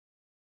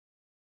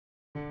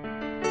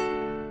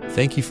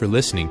Thank you for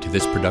listening to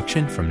this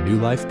production from New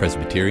Life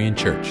Presbyterian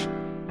Church.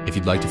 If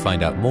you'd like to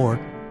find out more,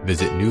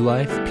 visit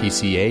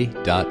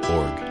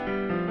newlifepca.org.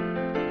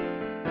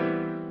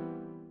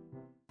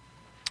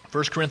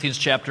 1 Corinthians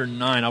chapter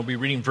 9, I'll be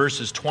reading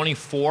verses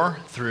 24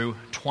 through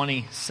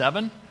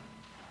 27.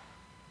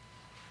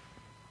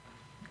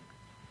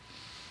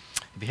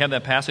 If you have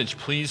that passage,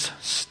 please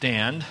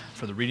stand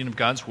for the reading of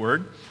God's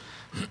Word.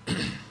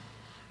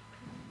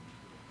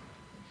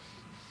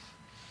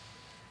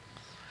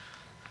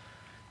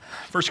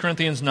 1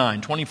 Corinthians 9,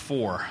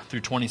 24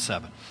 through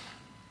 27.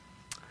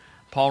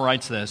 Paul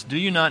writes this, "Do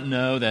you not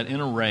know that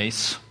in a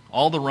race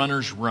all the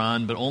runners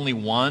run, but only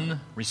one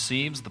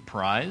receives the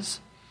prize?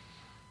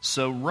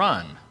 So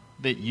run,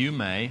 that you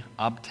may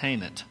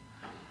obtain it.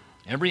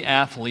 Every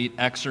athlete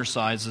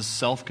exercises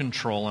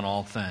self-control in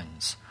all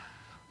things.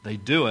 They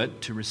do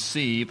it to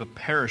receive a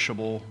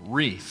perishable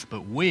wreath,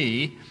 but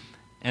we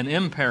an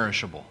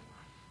imperishable.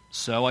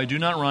 So I do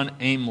not run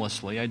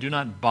aimlessly, I do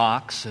not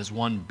box as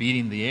one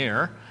beating the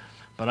air,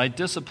 but I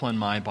discipline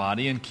my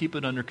body and keep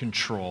it under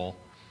control,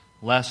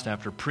 lest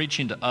after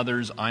preaching to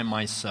others, I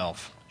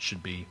myself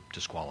should be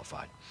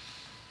disqualified."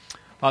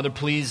 Father,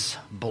 please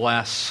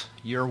bless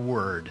your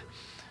word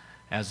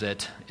as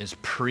it is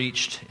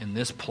preached in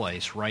this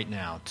place right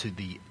now to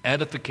the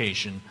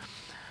edification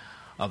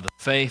of the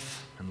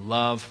faith and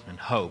love and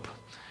hope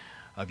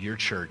of your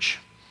church.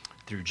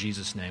 Through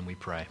Jesus' name we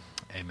pray.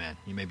 Amen.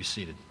 You may be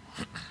seated.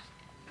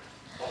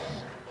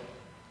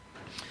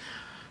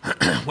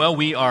 Well,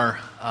 we are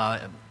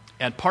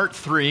at part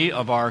 3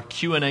 of our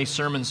Q&A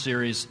sermon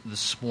series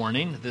this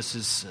morning. This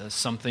is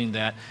something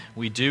that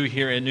we do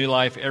here at New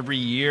Life every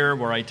year,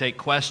 where I take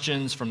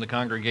questions from the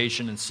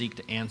congregation and seek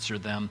to answer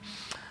them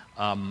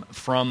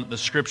from the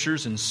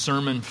Scriptures in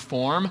sermon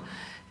form.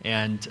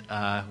 And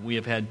we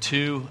have had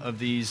 2 of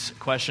these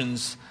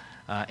questions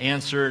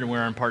answered, and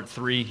we're on part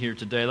 3 here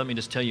today. Let me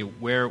just tell you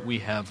where we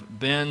have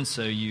been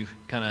so you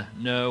kind of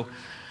know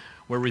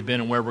where we've been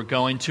and where we're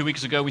going. 2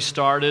 weeks ago we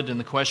started, and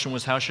the question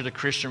was, how should a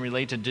Christian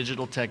relate to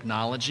digital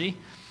technology?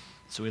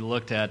 So we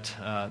looked at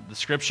the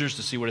Scriptures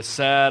to see what it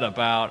said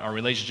about our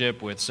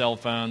relationship with cell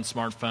phones,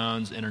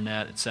 smartphones,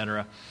 internet,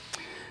 etc.,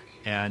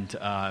 and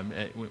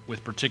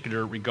with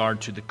particular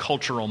regard to the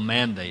cultural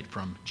mandate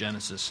from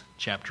Genesis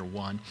chapter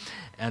 1.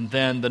 And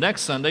then the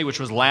next Sunday, which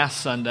was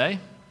last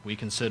Sunday, we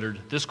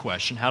considered this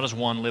question: how does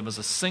one live as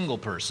a single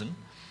person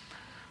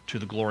to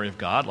the glory of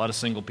God? A lot of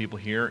single people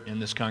here in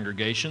this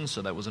congregation,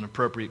 so that was an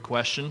appropriate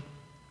question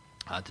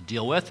to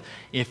deal with.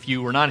 If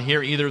you were not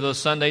here either of those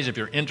Sundays, if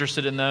you're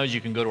interested in those,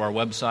 you can go to our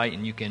website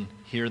and you can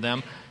hear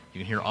them. You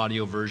can hear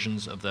audio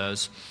versions of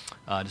those.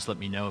 Just let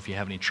me know if you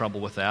have any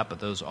trouble with that, but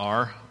those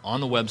are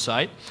on the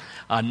website.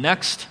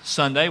 Next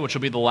Sunday, which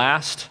will be the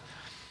last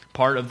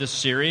part of this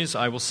series,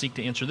 I will seek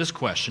to answer this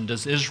question: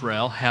 does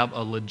Israel have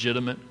a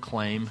legitimate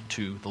claim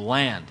to the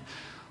land?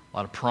 A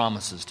lot of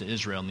promises to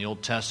Israel in the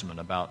Old Testament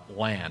about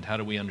land. How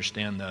do we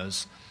understand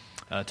those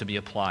to be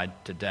applied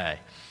today?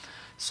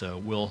 So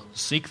we'll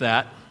seek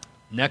that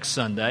next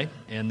Sunday.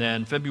 And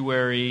then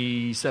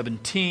February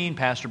 17,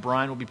 Pastor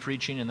Brian will be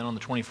preaching. And then on the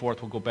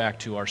 24th, we'll go back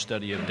to our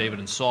study of David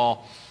and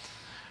Saul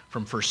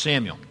from 1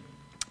 Samuel.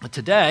 But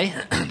today,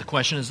 the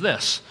question is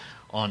this: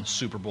 on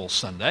Super Bowl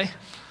Sunday,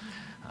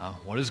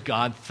 what does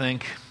God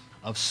think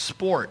of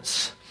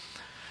sports?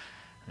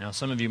 Now,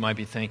 some of you might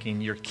be thinking,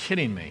 you're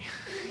kidding me.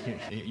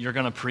 You're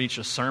going to preach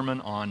a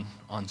sermon on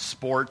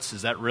sports?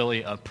 Is that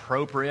really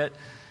appropriate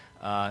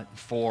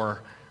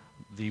for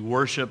the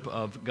worship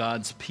of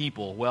God's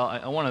people? Well,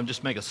 I want to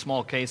just make a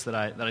small case that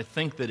I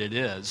think that it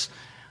is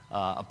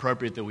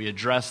appropriate that we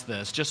address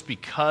this, just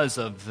because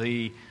of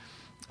the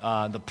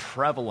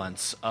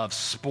prevalence of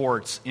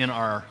sports in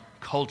our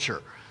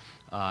culture.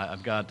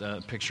 I've got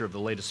a picture of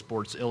the latest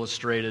Sports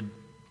Illustrated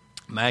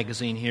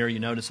magazine here. You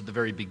notice at the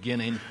very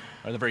beginning,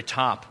 or the very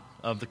top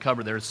of the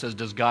cover there, it says,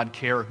 "Does God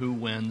care who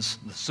wins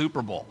the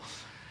Super Bowl?"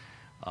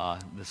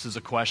 This is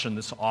a question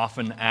that's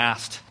often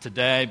asked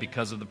today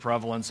because of the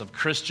prevalence of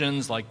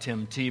Christians like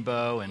Tim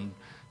Tebow and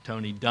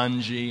Tony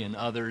Dungy and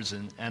others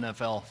in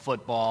NFL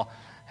football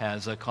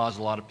has caused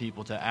a lot of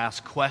people to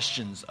ask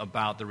questions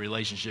about the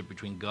relationship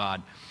between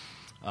God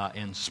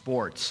and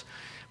sports.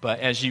 But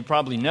as you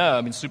probably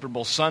know, Super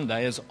Bowl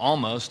Sunday is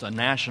almost a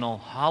national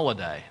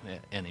holiday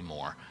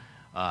anymore.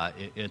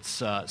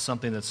 It's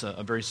something that's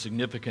a very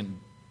significant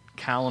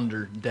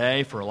calendar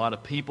day for a lot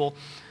of people.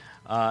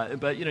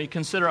 But you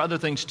consider other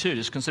things too.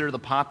 Just consider the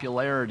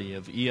popularity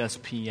of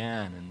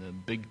ESPN and the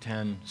Big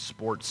Ten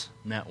Sports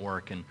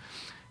Network, and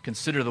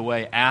consider the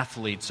way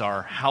athletes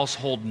are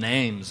household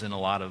names in a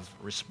lot of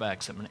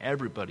respects.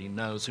 Everybody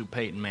knows who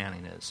Peyton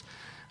Manning is.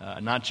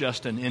 Not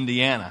just in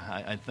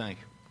Indiana, I think.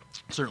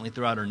 Certainly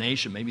throughout our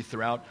nation, maybe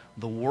throughout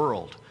the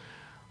world.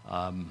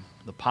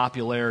 The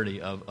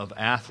popularity of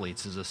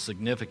athletes is a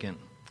significant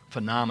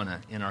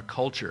phenomenon in our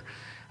culture.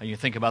 You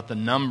think about the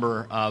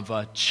number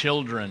of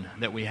children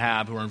that we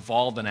have who are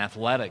involved in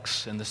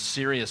athletics and the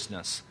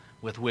seriousness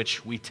with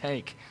which we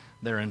take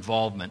their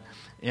involvement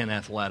in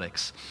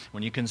athletics.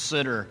 When you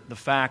consider the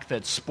fact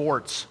that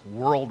sports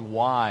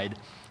worldwide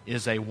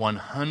is a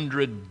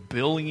 $100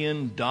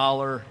 billion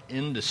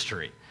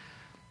industry,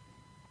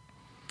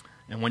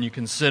 and when you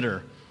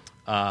consider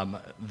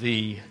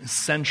the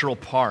central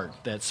part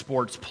that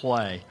sports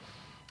play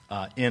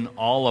in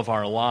all of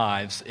our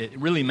lives, it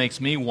really makes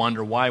me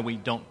wonder why we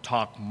don't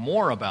talk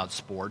more about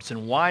sports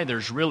and why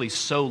there's really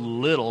so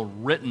little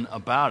written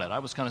about it. I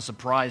was kind of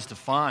surprised to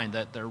find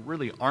that there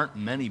really aren't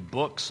many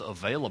books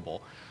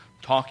available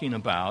talking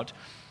about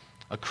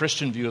a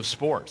Christian view of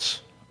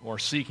sports or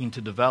seeking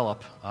to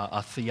develop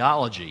a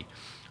theology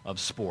of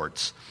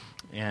sports.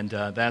 And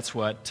that's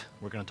what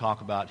we're going to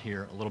talk about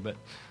here a little bit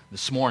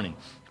this morning.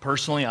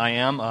 Personally, I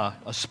am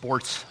a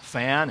sports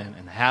fan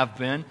and have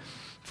been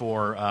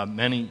for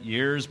many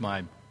years.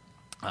 My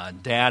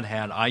dad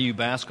had IU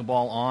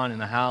basketball on in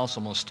the house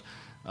almost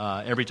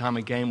every time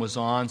a game was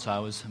on, so I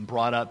was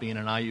brought up being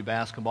an IU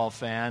basketball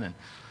fan and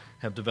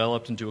have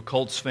developed into a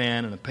Colts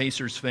fan and a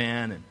Pacers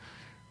fan, and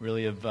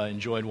really have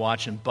enjoyed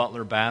watching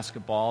Butler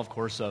basketball. Of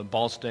course, a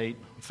Ball State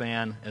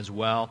fan as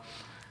well.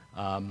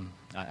 I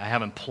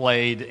haven't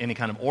played any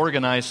kind of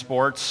organized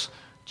sports,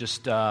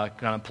 just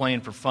kind of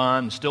playing for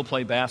fun. Still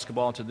play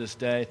basketball to this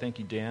day. Thank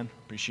you, Dan.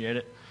 Appreciate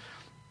it.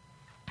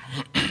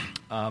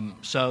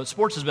 So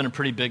sports has been a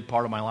pretty big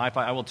part of my life.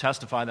 I will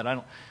testify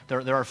that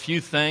there are a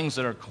few things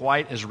that are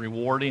quite as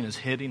rewarding as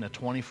hitting a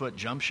 20-foot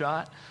jump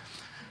shot.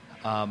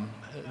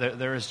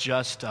 There is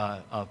just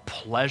a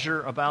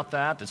pleasure about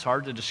that that's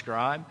hard to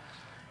describe.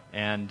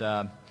 And,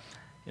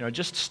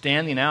 just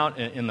standing out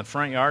in the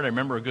front yard. I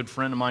remember a good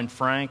friend of mine,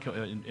 Frank,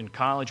 in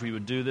college, we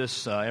would do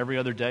this every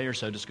other day or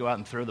so, just go out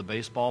and throw the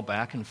baseball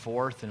back and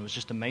forth. And it was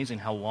just amazing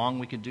how long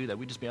we could do that.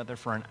 We'd just be out there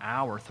for an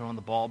hour throwing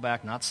the ball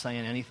back, not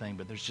saying anything,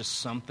 but there's just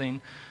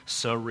something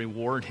so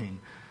rewarding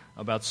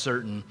about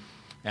certain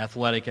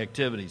athletic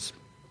activities.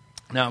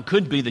 Now, it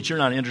could be that you're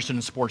not interested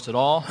in sports at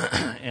all,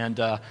 and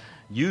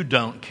you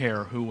don't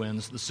care who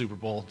wins the Super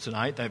Bowl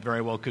tonight. That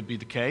very well could be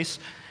the case.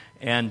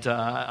 And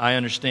I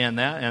understand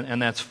that,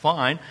 and that's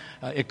fine.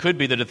 It could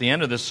be that at the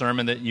end of this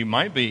sermon that you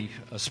might be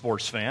a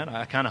sports fan.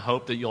 I kind of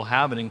hope that you'll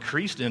have an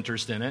increased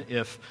interest in it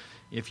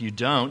if you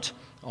don't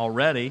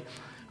already.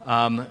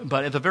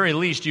 But at the very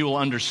least, you will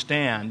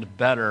understand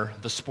better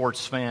the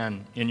sports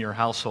fan in your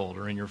household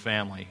or in your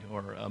family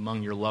or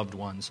among your loved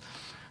ones.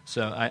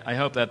 So I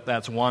hope that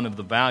that's one of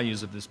the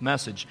values of this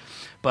message.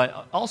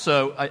 But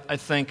also, I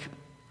think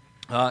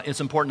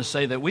it's important to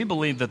say that we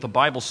believe that the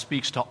Bible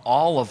speaks to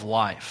all of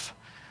life.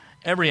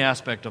 Every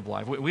aspect of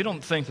life. We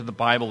don't think that the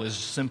Bible is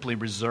simply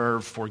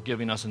reserved for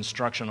giving us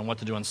instruction on what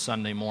to do on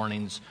Sunday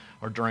mornings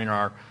or during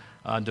our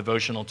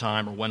devotional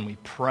time or when we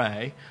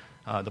pray.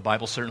 The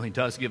Bible certainly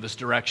does give us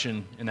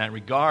direction in that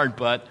regard,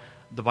 but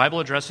the Bible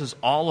addresses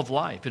all of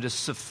life. It is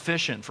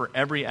sufficient for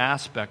every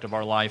aspect of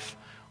our life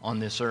on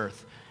this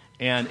earth.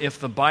 And if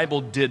the Bible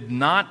did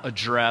not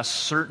address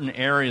certain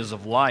areas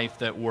of life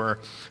that were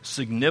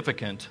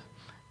significant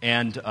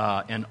and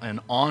an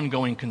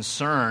ongoing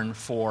concern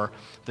for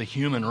the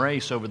human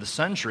race over the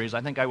centuries,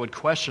 I think I would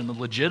question the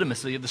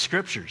legitimacy of the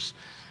Scriptures.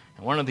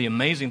 And one of the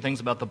amazing things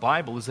about the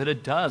Bible is that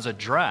it does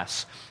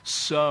address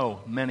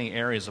so many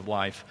areas of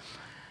life,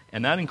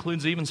 and that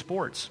includes even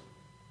sports.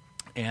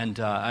 And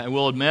I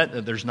will admit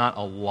that there's not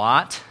a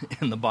lot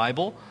in the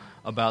Bible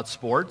about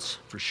sports,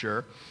 for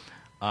sure,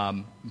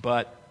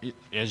 but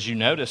as you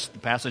noticed, the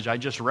passage I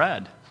just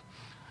read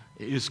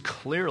is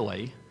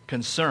clearly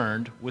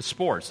concerned with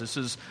sports. This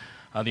is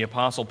the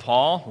Apostle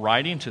Paul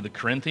writing to the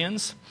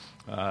Corinthians,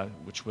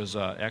 which was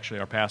actually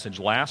our passage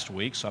last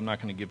week, so I'm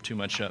not going to give too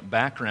much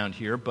background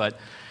here, but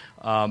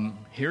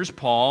here's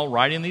Paul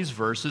writing these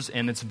verses,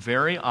 and it's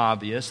very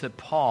obvious that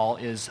Paul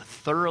is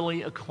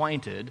thoroughly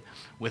acquainted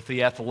with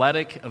the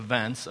athletic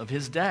events of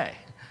his day.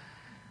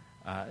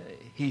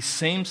 He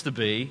seems to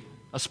be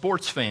a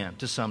sports fan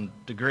to some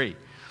degree,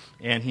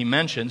 and he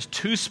mentions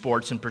two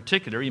sports in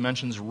particular. He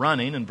mentions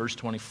running in verse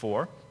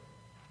 24,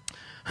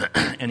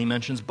 and he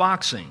mentions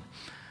boxing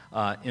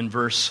in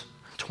verse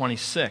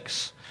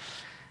 26.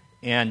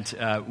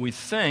 And we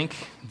think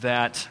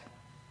that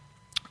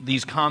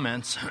these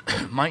comments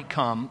might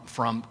come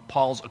from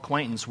Paul's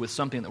acquaintance with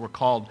something that were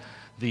called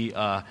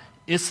the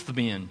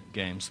Isthmian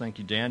Games. Thank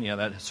you, Dan. Yeah,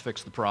 that has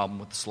fixed the problem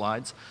with the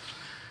slides.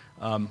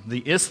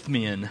 The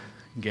Isthmian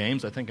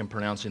Games, I think I'm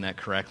pronouncing that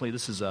correctly.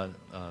 This is a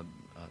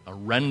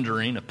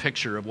rendering, a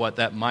picture of what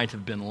that might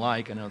have been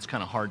like. I know it's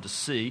kind of hard to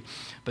see.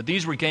 But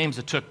these were games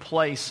that took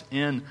place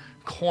in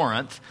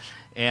Corinth,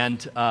 and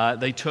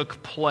they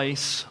took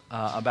place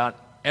about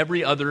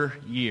every other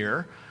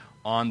year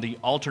on the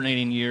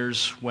alternating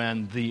years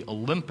when the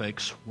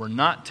Olympics were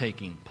not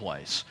taking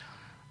place.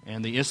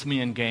 And the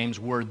Isthmian Games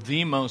were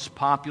the most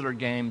popular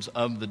games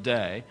of the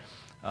day,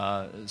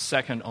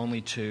 second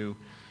only to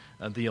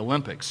the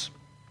Olympics.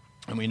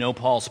 And we know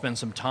Paul spent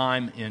some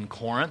time in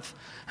Corinth,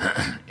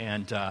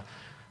 and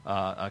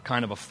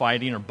kind of a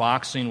fighting or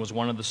boxing was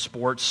one of the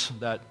sports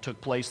that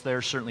took place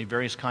there. Certainly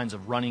various kinds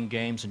of running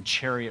games and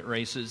chariot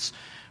races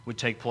would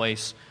take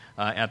place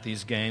at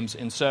these games.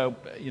 And so,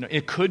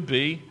 it could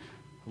be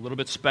a little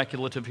bit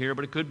speculative here,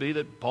 but it could be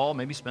that Paul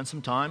maybe spent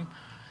some time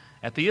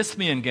at the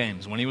Isthmian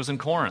Games when he was in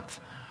Corinth,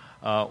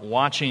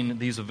 watching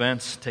these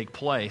events take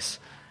place.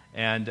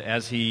 And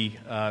as he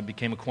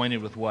became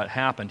acquainted with what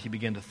happened, he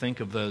began to think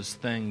of those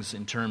things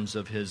in terms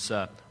of his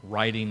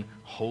writing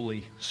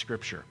Holy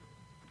Scripture.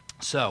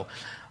 So,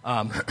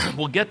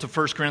 we'll get to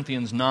 1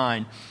 Corinthians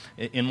 9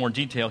 in more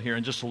detail here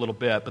in just a little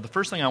bit. But the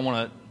first thing I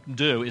want to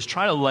do is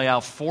try to lay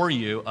out for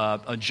you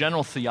a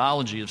general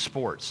theology of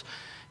sports.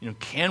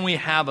 Can we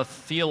have a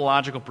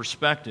theological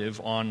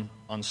perspective on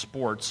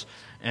sports?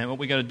 And what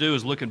we got to do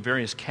is look at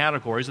various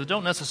categories that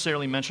don't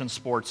necessarily mention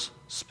sports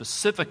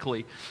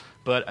specifically,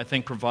 but I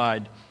think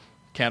provide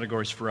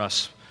categories for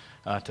us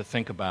to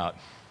think about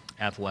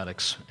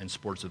athletics and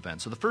sports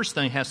events. So the first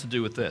thing has to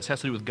do with this,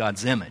 has to do with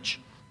God's image.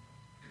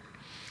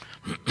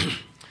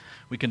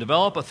 We can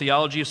develop a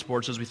theology of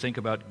sports as we think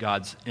about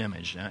God's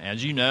image. Now,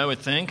 as you know, I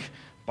think,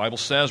 the Bible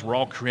says we're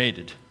all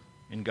created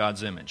in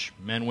God's image,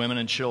 men, women,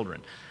 and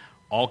children,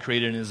 all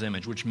created in His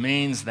image, which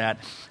means that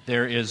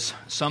there is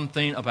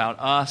something about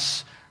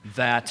us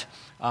that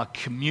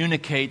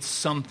communicates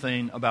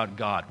something about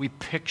God. We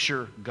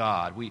picture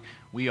God.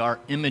 We are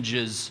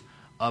images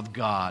of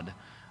God.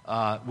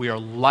 We are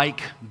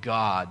like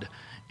God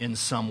in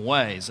some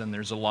ways, and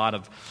there's a lot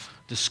of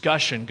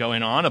discussion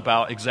going on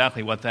about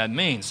exactly what that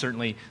means.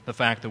 Certainly the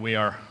fact that we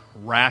are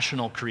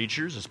rational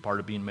creatures is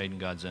part of being made in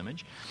God's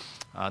image,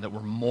 that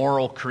we're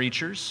moral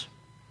creatures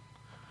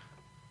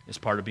is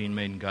part of being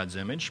made in God's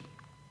image,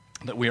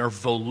 that we are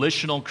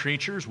volitional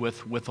creatures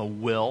with a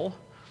will,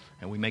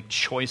 and we make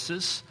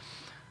choices.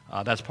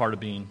 That's part of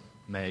being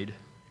made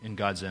in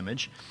God's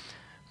image.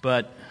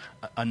 But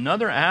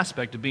another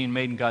aspect of being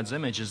made in God's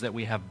image is that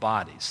we have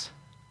bodies,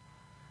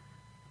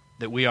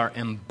 that we are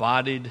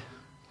embodied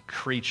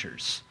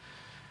creatures.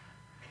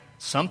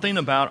 Something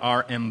about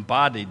our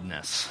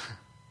embodiedness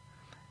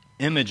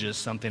images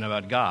something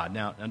about God.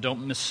 Now,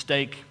 don't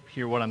mistake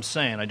here what I'm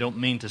saying. I don't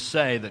mean to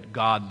say that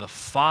God the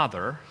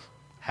Father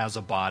has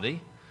a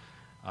body.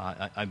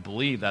 I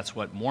believe that's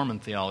what Mormon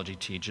theology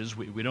teaches.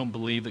 We don't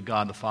believe that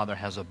God the Father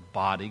has a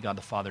body. God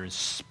the Father is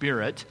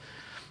spirit.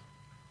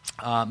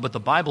 But the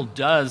Bible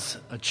does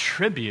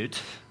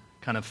attribute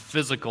kind of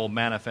physical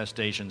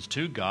manifestations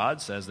to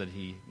God, says that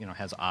He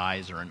has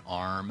eyes or an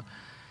arm.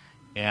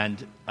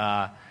 And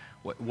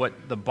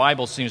what the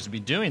Bible seems to be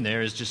doing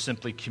there is just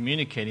simply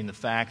communicating the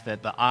fact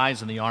that the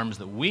eyes and the arms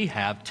that we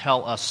have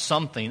tell us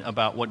something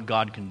about what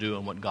God can do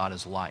and what God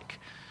is like.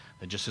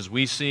 That just as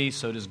we see,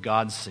 so does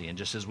God see. And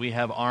just as we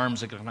have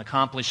arms that can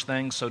accomplish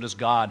things, so does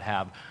God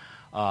have,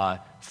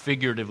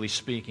 figuratively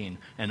speaking,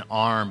 an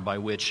arm by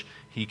which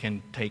He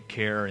can take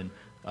care and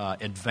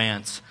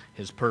advance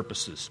His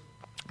purposes.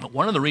 But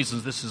one of the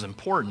reasons this is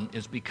important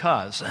is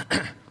because,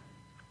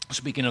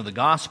 speaking of the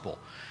gospel,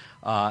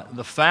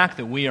 the fact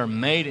that we are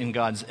made in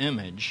God's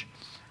image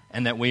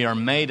and that we are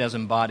made as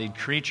embodied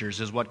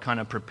creatures is what kind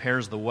of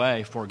prepares the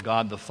way for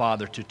God the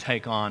Father to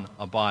take on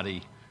a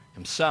body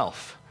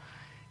Himself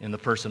in the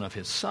person of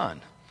His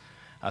Son,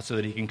 so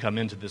that He can come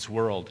into this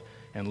world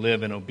and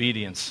live in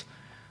obedience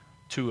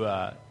to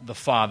the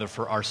Father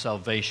for our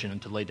salvation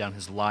and to lay down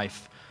His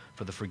life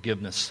for the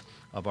forgiveness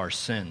of our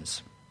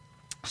sins.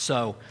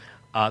 So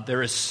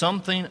there is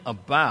something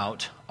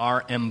about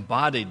our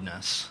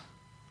embodiedness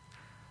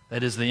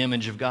that is the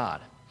image of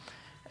God.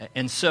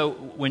 And so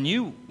when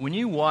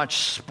you watch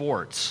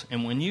sports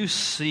and when you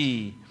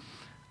see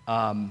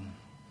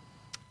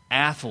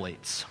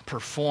athletes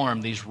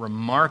perform these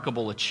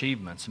remarkable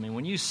achievements, I mean,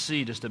 when you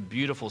see just a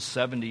beautiful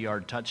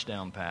 70-yard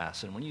touchdown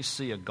pass, and when you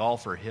see a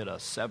golfer hit a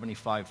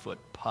 75-foot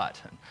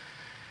putt,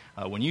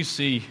 and when you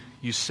see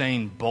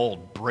Usain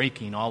Bolt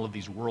breaking all of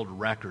these world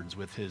records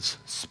with his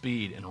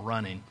speed and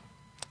running,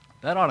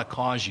 that ought to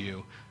cause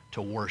you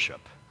to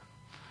worship.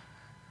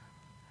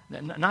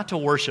 Not to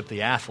worship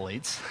the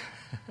athletes,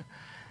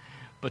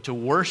 but to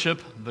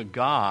worship the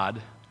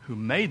God who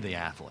made the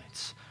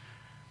athletes.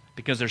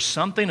 Because there's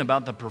something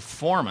about the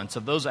performance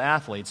of those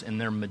athletes and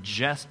their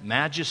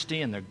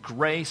majesty and their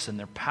grace and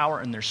their power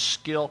and their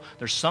skill.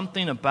 There's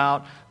something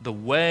about the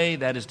way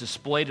that is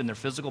displayed in their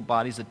physical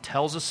bodies that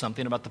tells us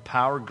something about the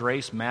power,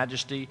 grace,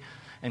 majesty,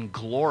 and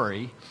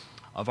glory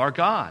of our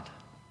God.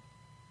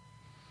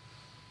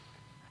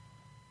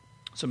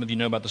 Some of you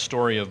know about the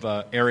story of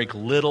Eric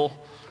Liddell,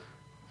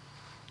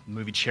 the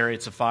movie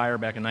Chariots of Fire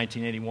back in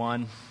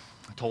 1981.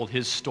 I told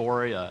his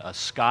story, a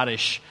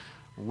Scottish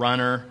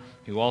runner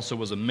who also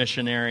was a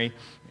missionary.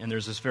 And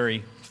there's this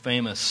very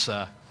famous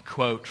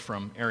quote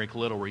from Eric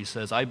Liddell where he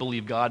says, "I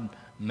believe God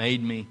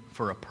made me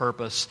for a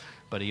purpose,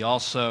 but He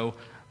also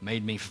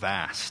made me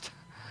fast.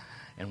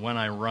 And when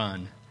I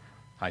run,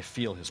 I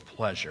feel His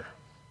pleasure."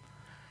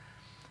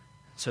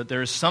 So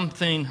there's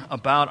something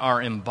about our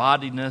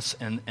embodiedness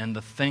and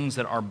the things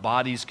that our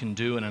bodies can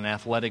do in an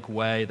athletic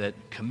way that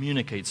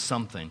communicates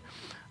something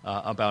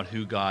about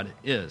who God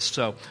is.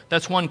 So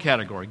that's one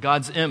category.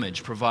 God's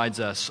image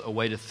provides us a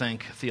way to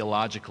think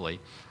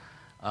theologically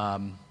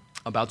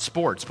about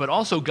sports, but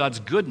also God's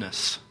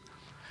goodness.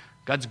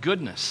 God's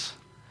goodness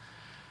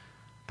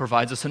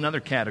provides us another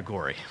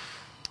category.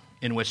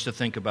 in which to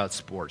think about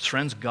sports.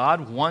 Friends,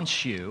 God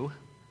wants you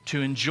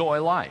to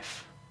enjoy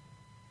life.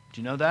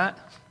 Do you know that?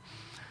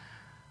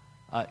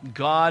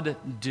 God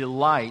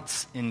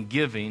delights in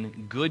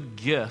giving good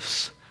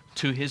gifts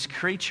to His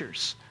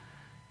creatures.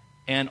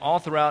 And all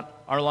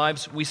throughout our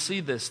lives, we see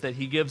this, that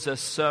He gives us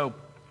so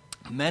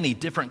many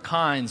different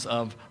kinds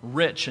of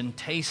rich and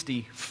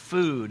tasty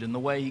food, and the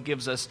way He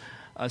gives us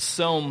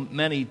so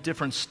many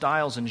different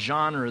styles and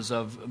genres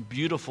of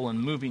beautiful and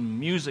moving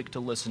music to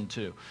listen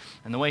to,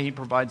 and the way He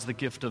provides the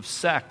gift of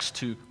sex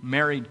to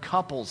married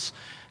couples.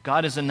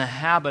 God is in the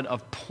habit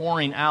of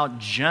pouring out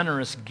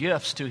generous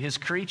gifts to His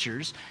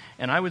creatures,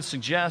 and I would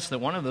suggest that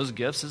one of those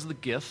gifts is the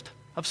gift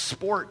of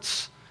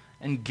sports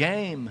and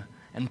game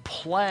and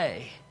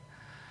play.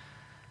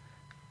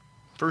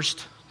 1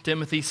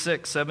 Timothy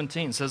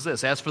 6:17 says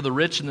this, "As for the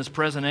rich in this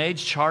present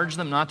age, charge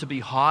them not to be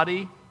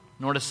haughty,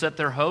 nor to set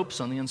their hopes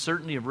on the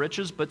uncertainty of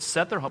riches, but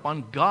set their hope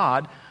on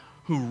God,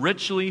 who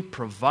richly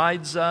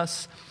provides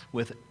us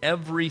with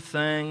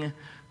everything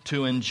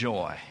to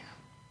enjoy."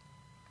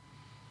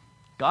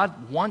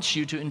 God wants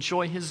you to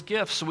enjoy His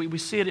gifts. So we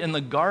see it in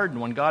the garden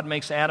when God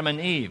makes Adam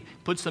and Eve. He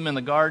puts them in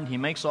the garden. He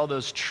makes all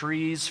those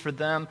trees for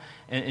them.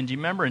 And do you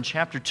remember in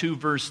chapter 2,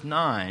 verse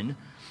 9,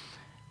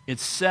 it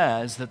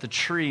says that the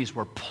trees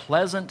were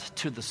pleasant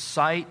to the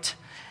sight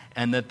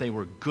and that they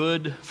were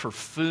good for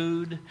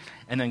food.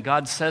 And then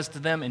God says to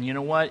them, and you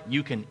know what?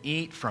 You can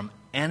eat from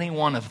any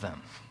one of them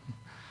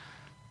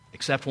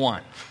except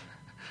one.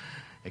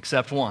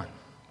 Except one.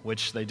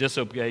 Which they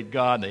disobeyed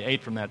God, they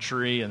ate from that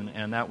tree,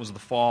 and that was the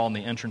fall and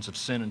the entrance of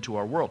sin into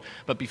our world.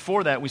 But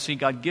before that, we see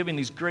God giving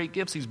these great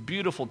gifts, these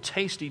beautiful,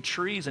 tasty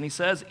trees, and He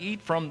says,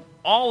 eat from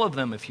all of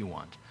them if you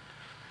want.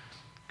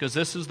 Because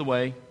this is the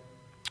way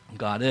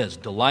God is,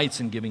 delights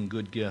in giving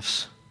good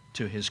gifts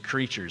to His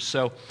creatures.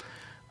 So,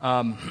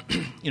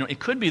 it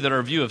could be that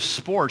our view of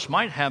sports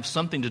might have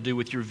something to do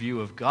with your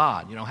view of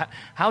God.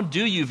 How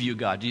do you view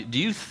God? Do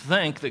you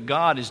think that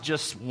God is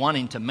just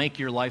wanting to make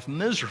your life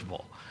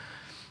miserable?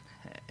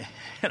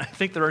 And I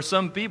think there are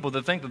some people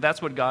that think that that's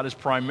what God is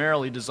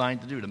primarily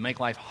designed to do, to make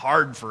life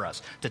hard for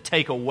us, to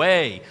take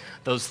away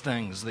those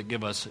things that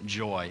give us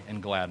joy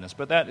and gladness.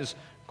 But that is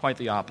quite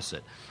the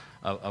opposite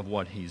of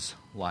what He's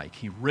like.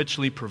 He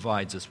richly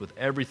provides us with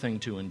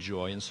everything to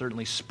enjoy, and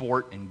certainly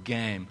sport and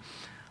game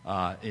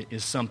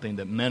is something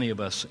that many of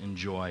us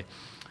enjoy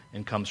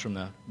and comes from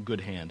the good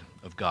hand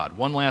of God.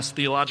 One last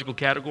theological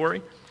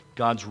category,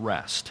 God's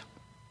rest.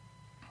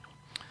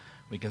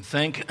 We can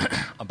think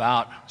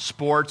about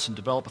sports and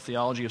develop a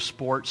theology of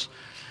sports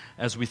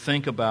as we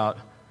think about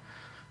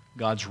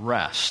God's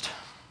rest.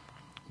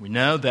 We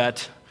know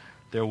that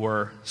there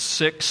were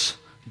 6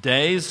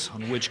 days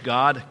on which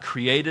God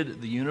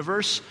created the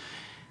universe,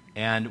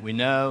 and we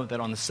know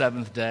that on the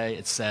 7th day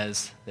it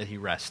says that He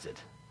rested.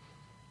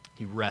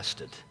 He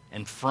rested.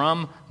 And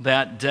from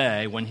that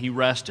day, when He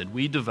rested,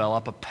 we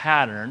develop a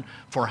pattern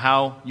for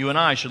how you and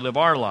I should live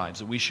our lives.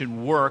 That we should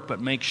work,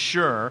 but make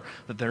sure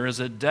that there is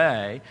a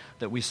day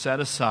that we set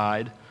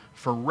aside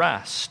for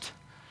rest.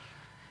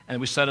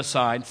 And we set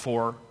aside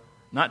for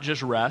not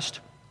just rest,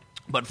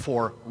 but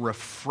for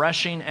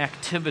refreshing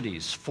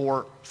activities,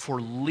 for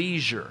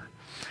leisure.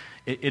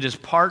 It is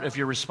part of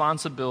your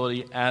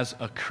responsibility as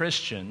a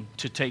Christian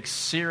to take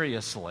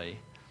seriously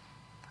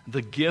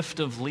the gift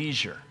of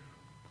leisure.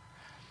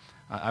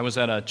 I was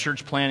at a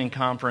church planning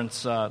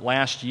conference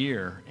last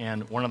year,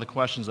 and one of the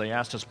questions they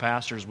asked us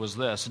pastors was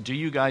this: do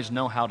you guys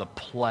know how to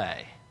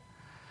play?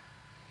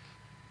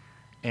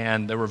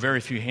 And there were very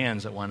few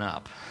hands that went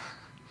up.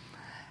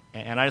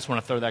 And I just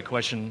want to throw that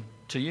question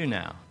to you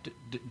now.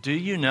 Do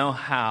you know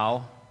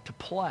how to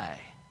play?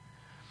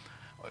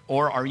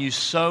 Or are you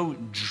so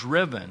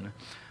driven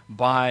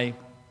by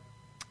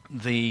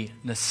the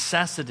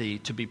necessity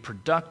to be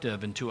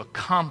productive and to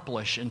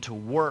accomplish and to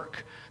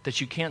work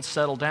that you can't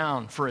settle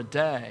down for a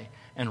day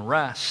and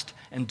rest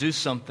and do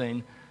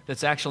something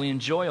that's actually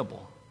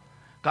enjoyable?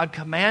 God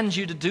commands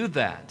you to do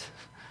that.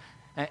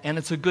 And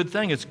it's a good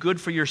thing. It's good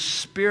for your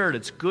spirit.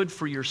 It's good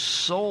for your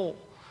soul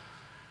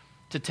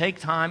to take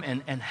time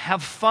and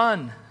have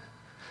fun.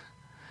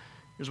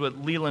 Here's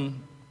what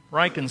Leland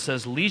Ryken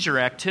says: leisure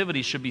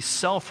activities should be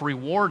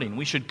self-rewarding.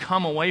 We should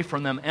come away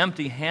from them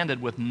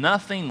empty-handed with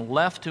nothing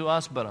left to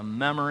us but a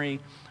memory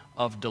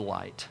of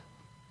delight.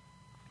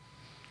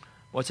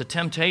 Well, it's a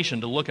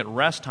temptation to look at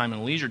rest time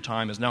and leisure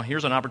time as, now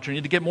here's an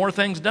opportunity to get more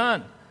things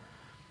done.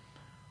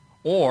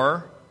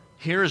 Or,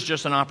 here's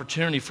just an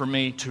opportunity for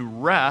me to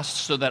rest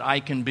so that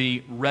I can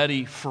be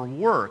ready for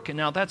work. And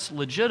now that's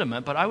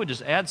legitimate, but I would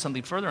just add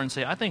something further and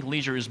say I think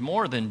leisure is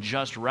more than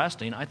just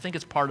resting. I think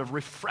it's part of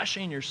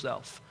refreshing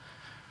yourself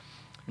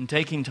and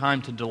taking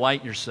time to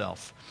delight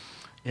yourself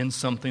in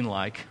something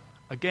like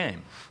a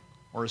game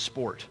or a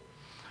sport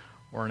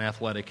or an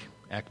athletic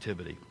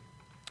activity.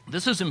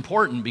 This is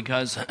important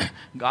because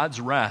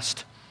God's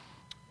rest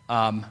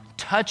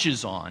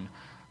touches on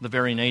the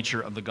very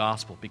nature of the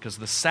gospel, because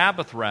the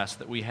Sabbath rest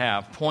that we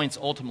have points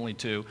ultimately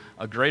to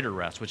a greater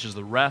rest, which is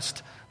the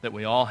rest that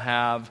we all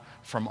have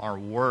from our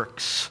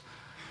works.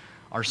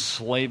 our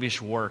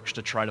slavish works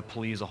to try to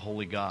please a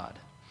holy God.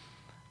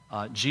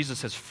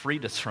 Jesus has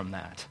freed us from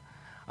that.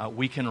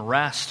 We can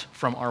rest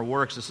from our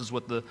works. This is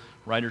what the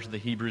writer to the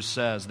Hebrews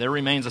says. There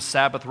remains a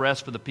Sabbath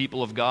rest for the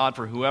people of God,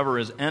 for whoever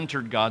has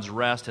entered God's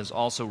rest has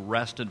also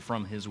rested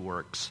from his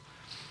works,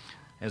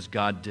 as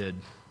God did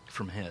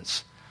from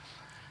his.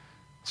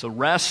 So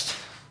rest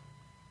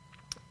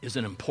is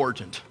an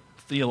important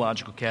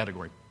theological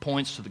category,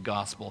 points to the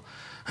gospel,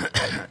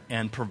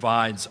 and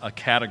provides a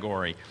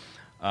category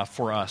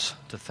for us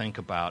to think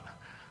about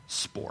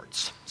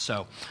sports.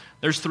 So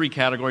there's three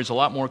categories. A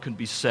lot more could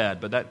be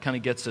said, but that kind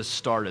of gets us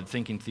started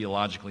thinking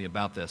theologically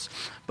about this.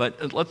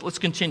 But let's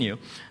continue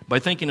by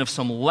thinking of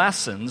some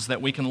lessons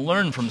that we can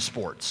learn from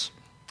sports.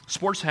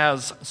 Sports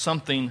has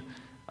something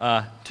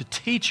to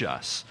teach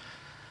us.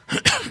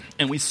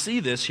 And we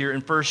see this here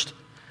in 1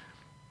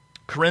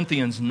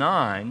 Corinthians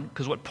 9,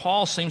 because what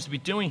Paul seems to be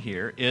doing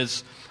here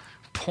is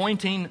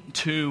pointing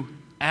to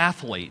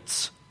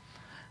athletes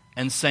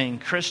and saying,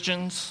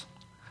 Christians,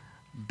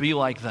 be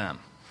like them.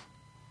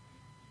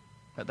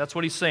 That's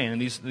what he's saying in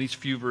these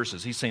few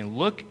verses. He's saying,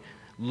 look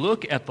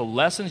at the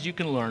lessons you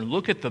can learn,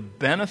 look at the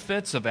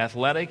benefits of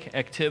athletic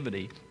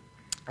activity,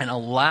 and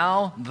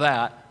allow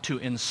that to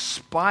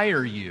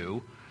inspire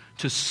you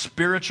to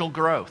spiritual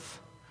growth.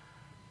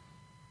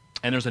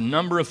 And there's a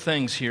number of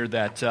things here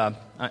that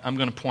I'm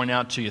going to point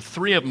out to you.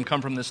 Three of them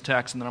come from this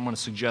text, and then I'm going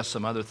to suggest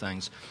some other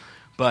things.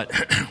 But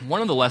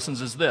one of the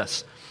lessons is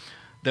this,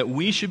 that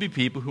we should be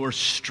people who are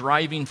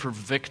striving for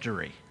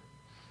victory.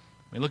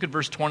 We look at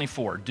verse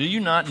 24. Do you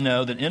not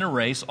know that in a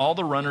race all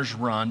the runners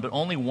run, but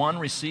only one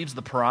receives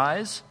the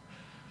prize?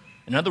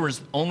 In other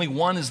words, only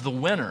one is the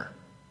winner.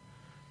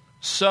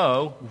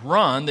 So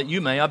run that you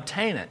may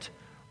obtain it.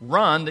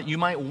 Run that you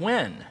might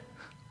win.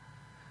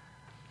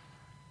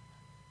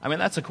 I mean,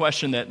 that's a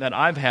question that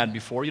I've had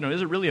before.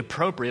 Is it really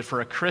appropriate for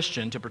a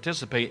Christian to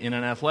participate in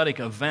an athletic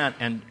event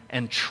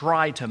and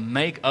try to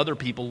make other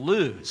people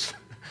lose?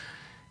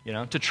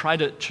 To try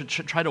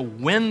to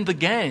win the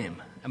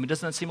game. I mean,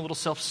 doesn't that seem a little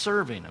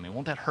self-serving? I mean,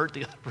 won't that hurt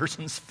the other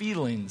person's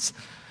feelings?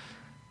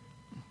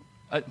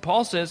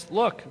 Paul says,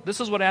 look,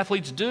 this is what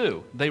athletes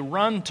do. They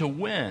run to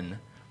win.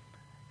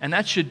 And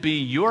that should be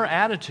your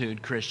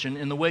attitude, Christian,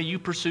 in the way you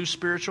pursue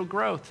spiritual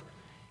growth.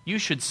 You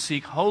should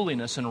seek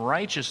holiness and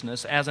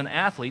righteousness as an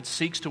athlete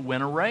seeks to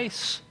win a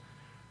race.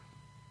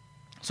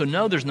 So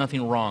no, there's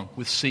nothing wrong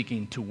with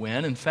seeking to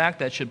win. In fact,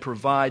 that should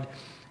provide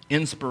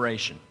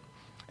inspiration,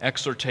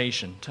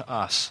 exhortation to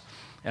us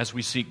as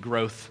we seek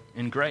growth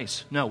in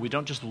grace. No, we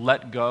don't just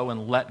let go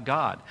and let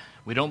God.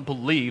 We don't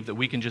believe that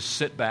we can just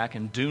sit back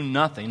and do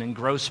nothing and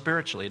grow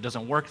spiritually. It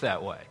doesn't work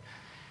that way.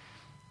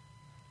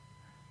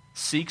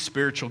 Seek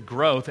spiritual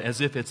growth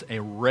as if it's a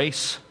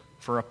race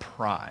for a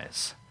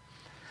prize.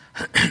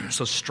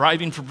 So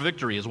striving for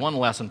victory is one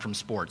lesson from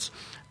sports.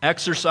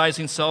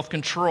 Exercising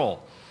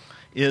self-control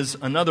is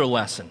another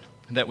lesson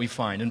that we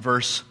find in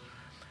verse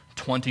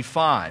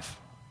 25.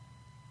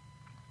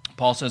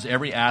 Paul says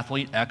every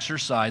athlete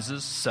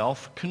exercises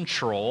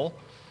self-control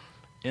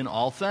in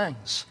all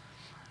things.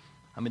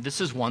 I mean, this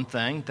is one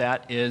thing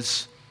that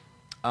is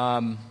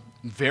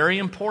very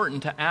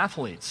important to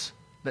athletes,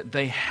 that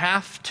they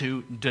have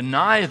to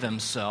deny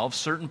themselves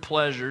certain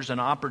pleasures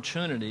and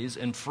opportunities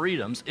and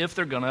freedoms if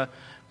they're going to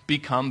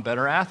become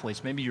better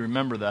athletes. Maybe you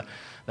remember the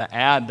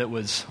ad that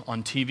was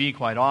on TV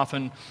quite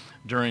often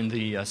during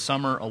the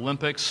Summer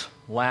Olympics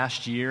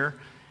last year.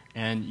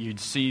 And you'd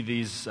see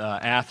these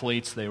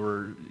athletes, they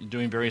were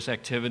doing various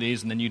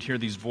activities, and then you'd hear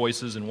these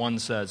voices, and one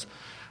says,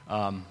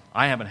 I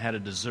haven't had a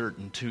dessert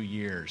in 2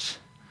 years.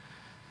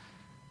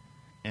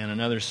 And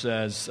another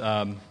says,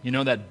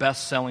 that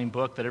best-selling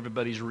book that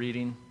everybody's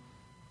reading?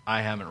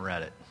 I haven't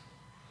read it.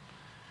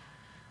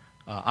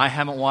 I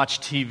haven't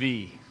watched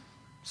TV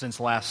since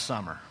last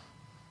summer.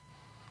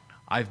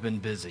 I've been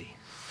busy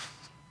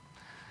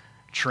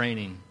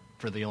training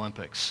for the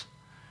Olympics.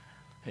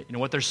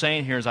 What they're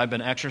saying here is I've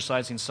been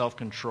exercising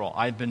self-control.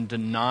 I've been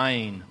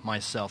denying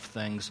myself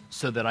things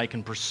so that I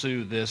can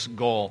pursue this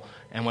goal.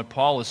 And what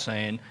Paul is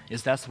saying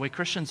is that's the way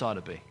Christians ought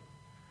to be.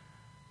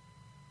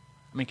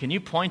 I mean, can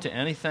you point to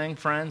anything,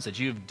 friends, that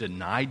you've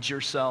denied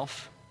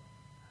yourself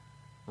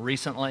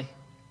recently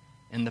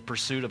in the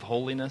pursuit of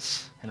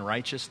holiness and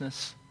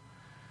righteousness?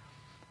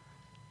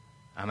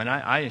 I mean,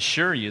 I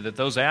assure you that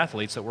those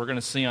athletes that we're going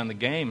to see on the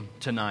game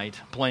tonight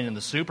playing in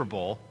the Super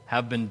Bowl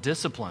have been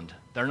disciplined.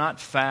 They're not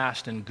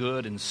fast and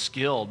good and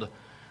skilled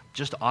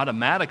just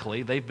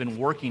automatically. They've been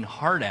working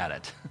hard at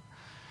it.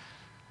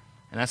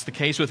 And that's the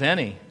case with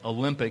any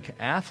Olympic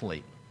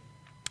athlete.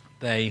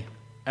 They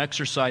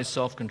exercise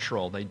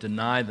self-control. They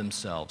deny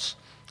themselves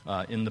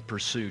in the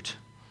pursuit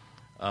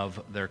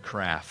of their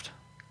craft.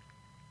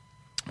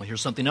 Well,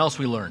 here's something else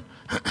we learn.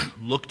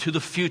 Look to the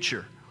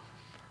future.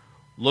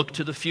 Look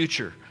to the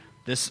future.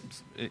 This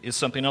is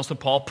something else that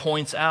Paul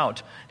points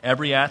out.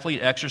 Every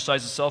athlete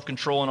exercises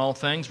self-control in all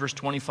things. Verse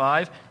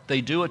 25,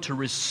 they do it to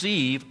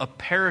receive a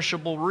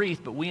perishable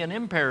wreath, but we an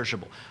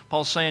imperishable.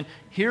 Paul's saying,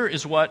 here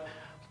is what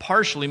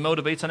partially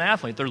motivates an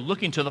athlete. They're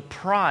looking to the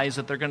prize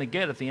that they're going to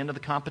get at the end of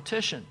the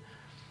competition.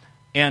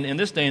 And in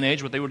this day and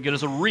age, what they would get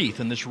is a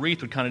wreath, and this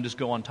wreath would kind of just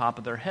go on top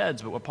of their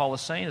heads. But what Paul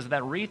is saying is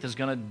that wreath is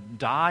going to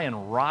die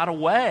and rot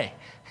away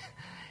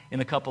in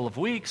a couple of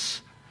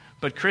weeks.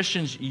 But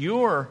Christians,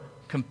 you're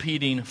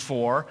competing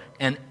for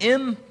an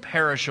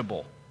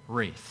imperishable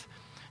wreath.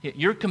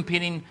 You're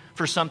competing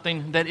for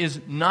something that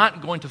is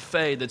not going to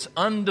fade, that's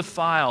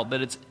undefiled,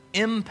 that it's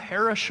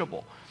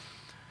imperishable.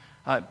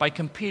 By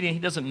competing, he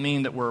doesn't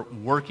mean that we're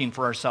working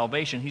for our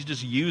salvation. He's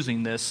just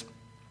using this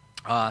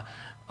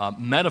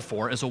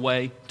metaphor as a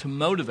way to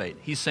motivate.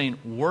 He's saying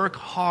work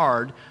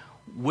hard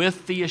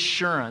with the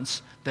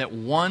assurance that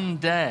one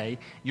day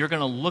you're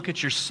going to look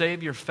at your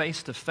Savior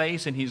face to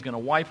face and He's going to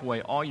wipe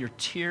away all your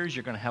tears.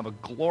 You're going to have a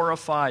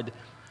glorified,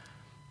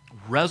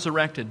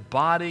 resurrected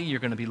body. You're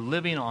going to be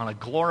living on a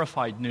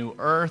glorified new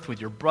earth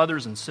with your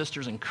brothers and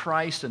sisters in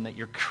Christ, and that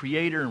your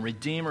Creator and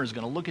Redeemer is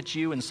going to look at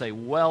you and say,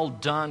 "Well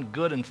done,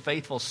 good and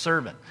faithful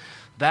servant."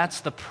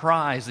 That's the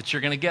prize that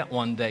you're going to get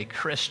one day,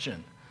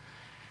 Christian.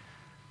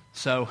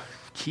 So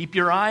keep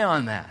your eye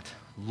on that.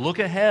 Look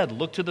ahead,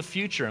 look to the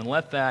future, and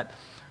let that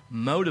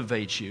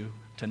motivate you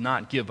to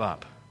not give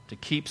up, to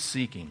keep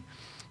seeking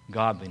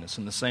godliness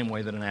in the same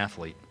way that an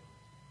athlete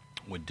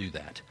would do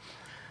that.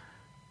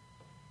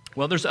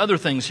 Well, there's other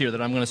things here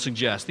that I'm going to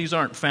suggest. These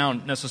aren't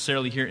found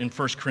necessarily here in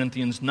 1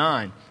 Corinthians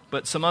 9,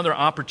 but some other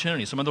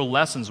opportunities, some other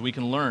lessons we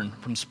can learn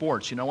from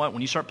sports. You know what?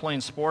 When you start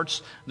playing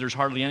sports, there's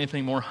hardly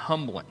anything more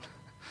humbling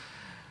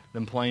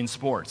than playing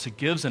sports. It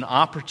gives an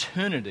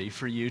opportunity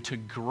for you to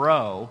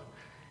grow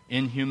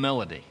in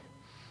humility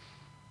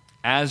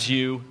as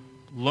you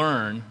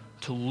learn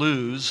to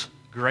lose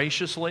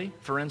graciously,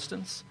 for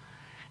instance,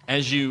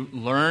 as you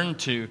learn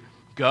to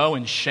go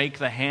and shake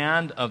the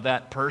hand of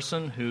that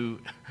person who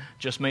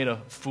just made a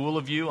fool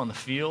of you on the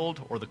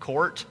field or the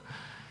court,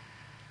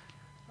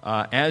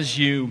 as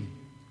you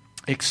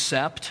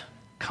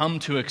come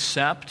to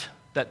accept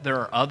that there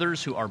are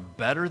others who are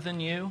better than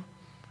you,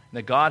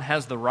 that God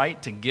has the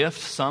right to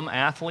gift some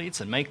athletes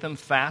and make them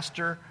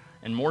faster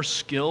and more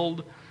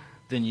skilled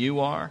than you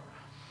are,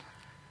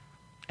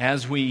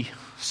 as we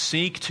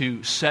seek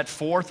to set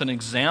forth an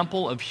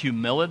example of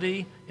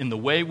humility in the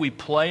way we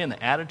play and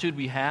the attitude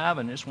we have.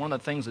 And it's one of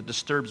the things that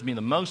disturbs me the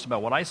most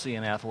about what I see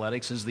in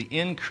athletics is the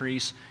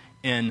increase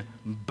in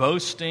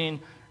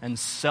boasting and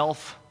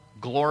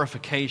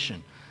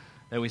self-glorification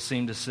that we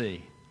seem to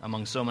see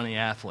among so many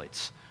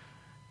athletes.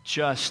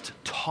 Just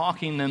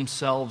talking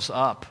themselves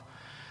up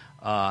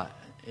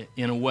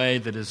in a way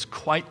that is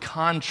quite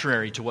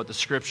contrary to what the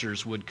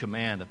Scriptures would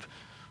command.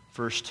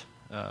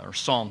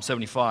 Psalm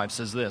 75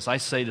 says this, "I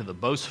say to the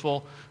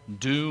boastful,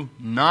 do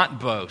not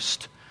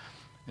boast,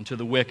 and to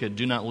the wicked,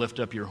 do not lift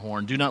up your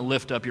horn. Do not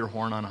lift up your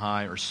horn on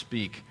high or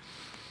speak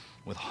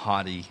with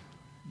haughty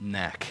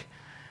neck."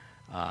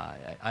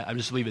 I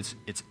just believe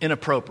it's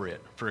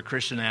inappropriate for a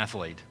Christian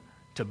athlete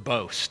to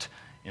boast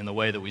in the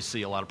way that we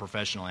see a lot of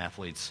professional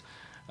athletes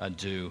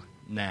do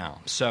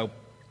now. So,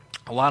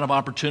 a lot of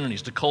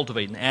opportunities to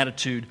cultivate an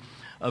attitude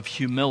of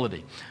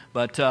humility.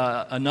 But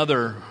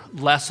another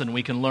lesson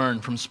we can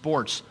learn from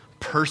sports,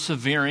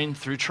 persevering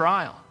through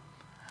trial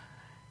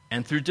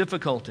and through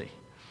difficulty.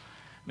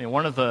 I mean,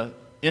 one of the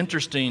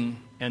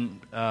interesting and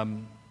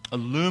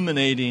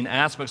illuminating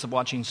aspects of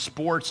watching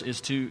sports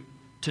is to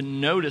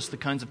notice the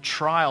kinds of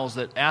trials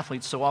that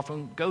athletes so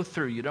often go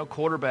through. You know,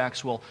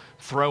 quarterbacks will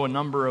throw a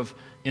number of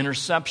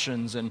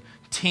interceptions, and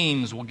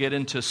teams will get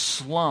into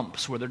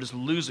slumps where they're just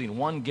losing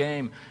one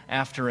game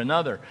after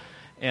another.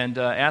 And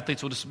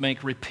athletes will just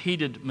make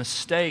repeated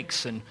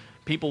mistakes, and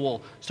people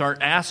will start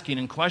asking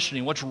and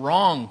questioning what's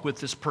wrong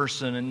with this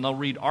person, and they'll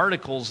read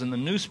articles in the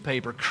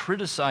newspaper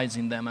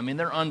criticizing them. I mean,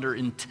 they're under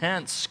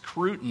intense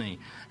scrutiny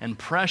and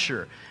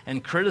pressure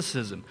and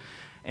criticism.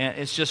 And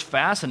it's just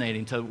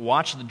fascinating to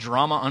watch the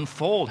drama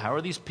unfold. How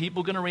are these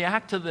people going to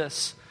react to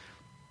this?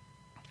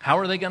 How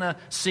are they going to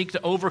seek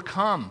to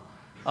overcome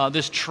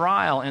this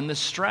trial and this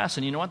stress?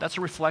 And you know what? That's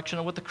a reflection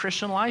of what the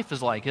Christian life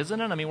is like,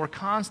 isn't it? I mean, we're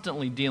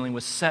constantly dealing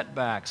with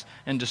setbacks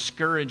and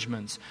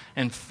discouragements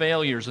and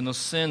failures, and those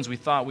sins we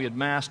thought we had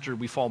mastered,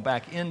 we fall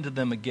back into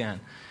them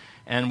again.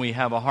 And we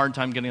have a hard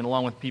time getting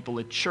along with people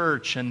at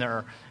church, and there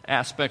are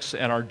aspects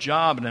at our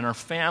job and in our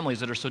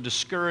families that are so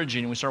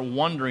discouraging, and we start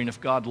wondering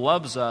if God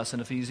loves us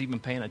and if He's even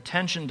paying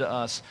attention to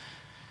us.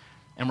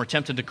 And we're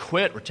tempted to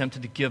quit, we're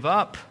tempted to give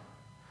up.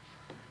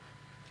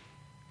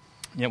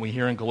 Yet we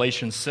hear in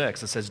Galatians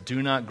 6, it says,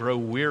 "Do not grow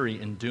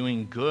weary in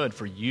doing good,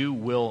 for you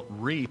will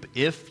reap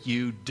if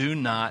you do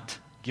not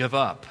give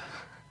up,"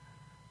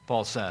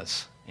 Paul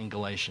says in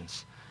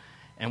Galatians.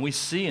 And we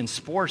see in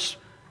sports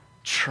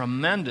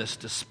tremendous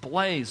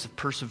displays of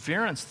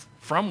perseverance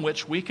from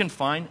which we can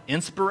find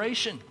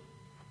inspiration.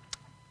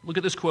 Look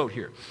at this quote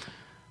here.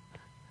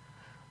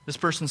 This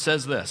person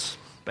says this,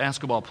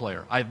 basketball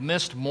player, "I've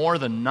missed more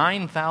than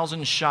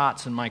 9,000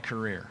 shots in my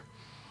career.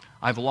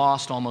 I've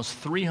lost almost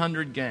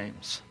 300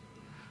 games.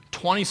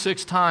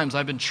 26 times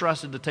I've been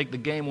trusted to take the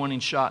game-winning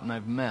shot and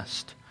I've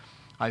missed.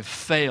 I've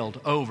failed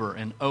over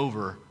and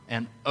over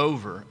and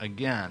over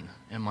again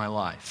in my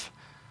life.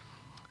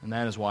 And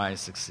that is why I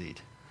succeed."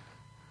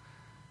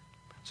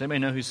 Does anybody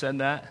know who said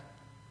that?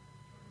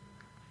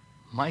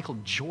 Michael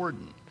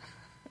Jordan.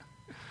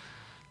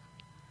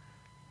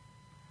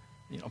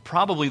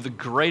 Probably the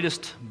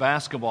greatest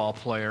basketball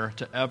player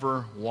to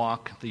ever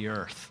walk the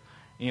earth.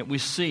 And we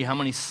see how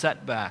many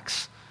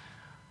setbacks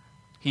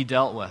he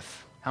dealt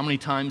with, how many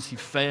times he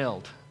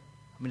failed.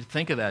 I mean,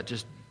 think of that,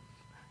 just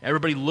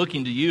everybody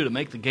looking to you to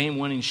make the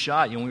game-winning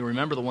shot. We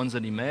remember the ones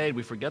that he made.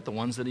 We forget the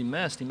ones that he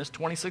missed. He missed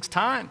 26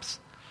 times.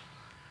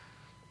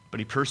 But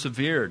he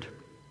persevered,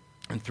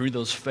 and through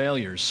those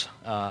failures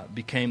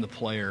became the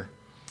player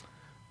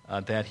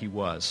that he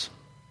was.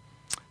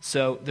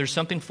 So there's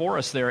something for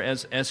us there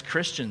as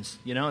Christians.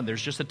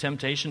 There's just a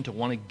temptation to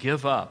want to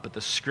give up, but the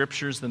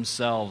Scriptures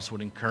themselves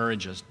would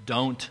encourage us,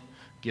 don't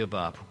give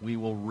up. We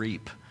will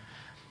reap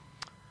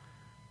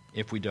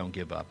if we don't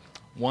give up.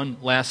 One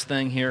last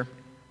thing here,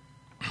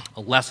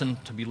 a lesson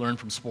to be learned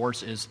from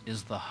sports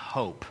is the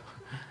hope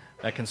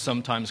that can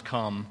sometimes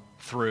come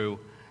through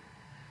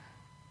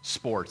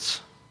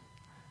sports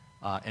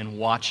and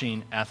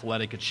watching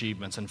athletic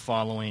achievements and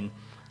following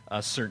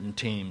certain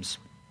teams.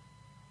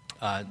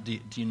 Do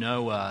you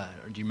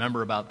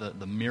remember about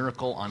the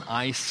miracle on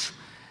ice?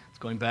 It's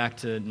going back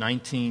to the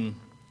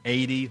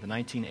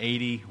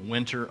 1980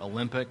 Winter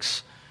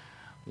Olympics,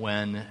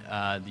 when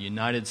the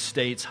United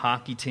States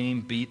hockey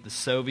team beat the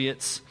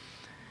Soviets.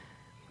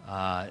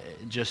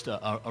 Just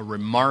a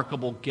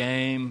remarkable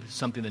game,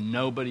 something that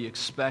nobody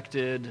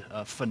expected,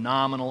 a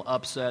phenomenal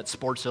upset.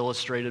 Sports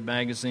Illustrated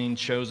magazine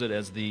chose it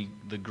as the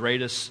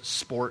greatest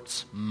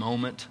sports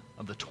moment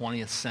of the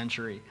 20th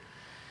century.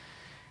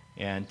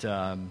 And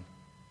I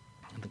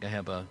think I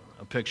have a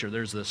picture.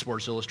 There's the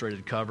Sports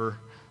Illustrated cover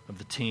of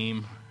the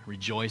team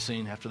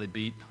rejoicing after they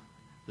beat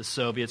the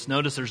Soviets.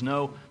 Notice there's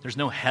no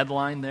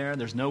headline there.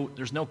 There's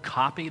no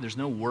copy. There's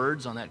no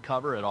words on that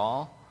cover at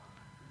all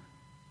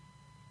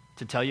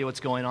to tell you what's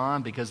going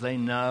on, because they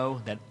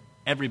know that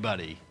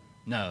everybody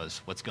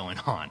knows what's going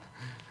on.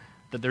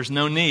 That there's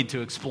no need to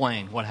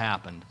explain what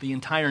happened. The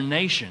entire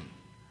nation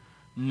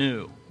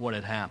knew what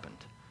had happened.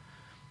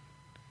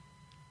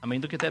 I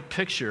mean, look at that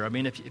picture. I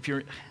mean, if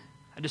you're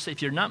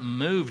not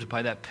moved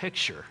by that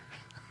picture,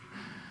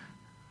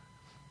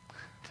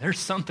 there's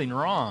something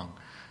wrong.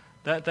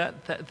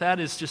 That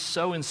is just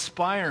so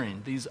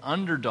inspiring. These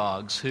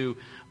underdogs who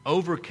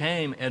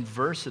overcame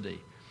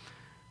adversity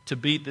to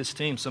beat this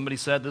team. Somebody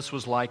said this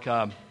was like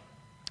a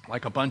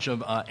bunch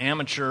of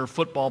amateur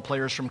football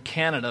players from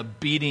Canada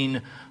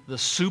beating the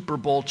Super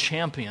Bowl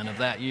champion of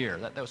that year.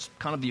 That was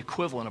kind of the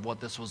equivalent of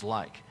what this was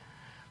like.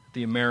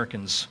 The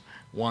Americans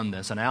won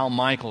this. And Al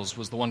Michaels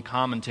was the one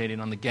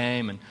commentating on the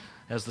game, and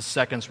as the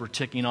seconds were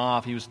ticking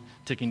off, he was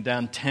ticking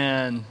down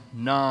 10,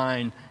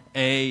 9,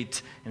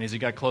 8, and as he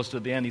got close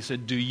to the end, he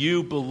said, "Do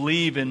you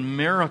believe in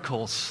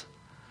miracles?"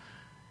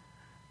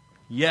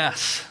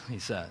 "Yes," he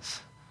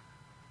says.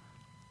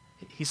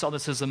 He saw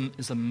this as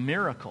a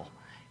miracle.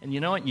 And you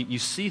know what? You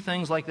see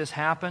things like this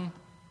happen,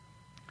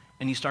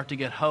 and you start to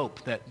get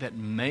hope that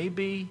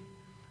maybe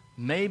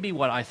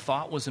what I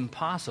thought was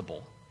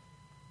impossible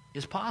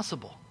is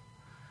possible.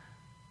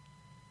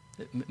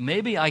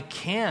 Maybe I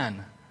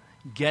can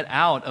get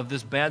out of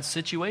this bad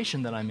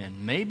situation that I'm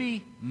in.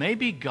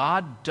 Maybe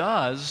God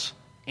does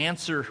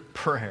answer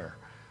prayer.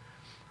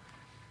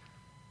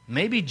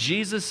 Maybe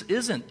Jesus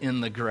isn't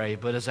in the grave,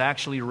 but is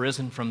actually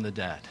risen from the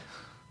dead.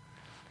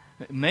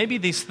 Maybe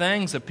these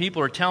things that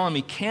people are telling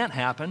me can't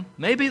happen,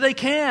 maybe they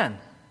can.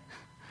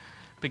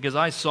 Because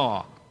I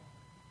saw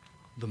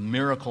the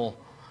miracle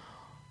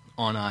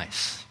on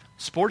ice.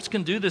 Sports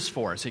can do this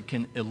for us. It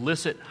can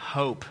elicit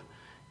hope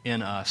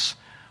in us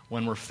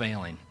when we're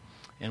failing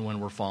and when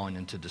we're falling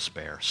into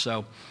despair.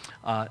 So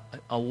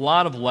a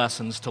lot of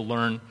lessons to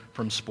learn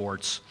from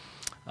sports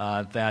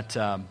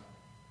that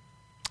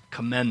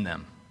commend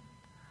them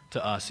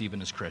to us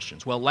even as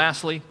Christians. Well,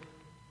 lastly,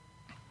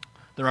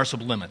 there are some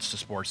limits to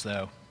sports,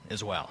 though,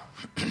 as well.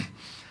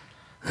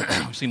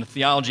 We've seen the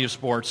theology of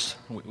sports.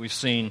 We've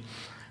seen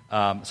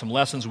some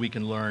lessons we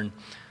can learn,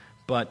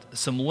 but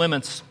some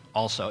limits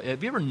also.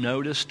 Have you ever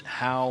noticed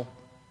how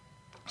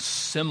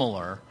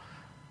similar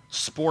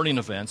sporting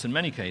events, in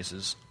many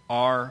cases,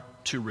 are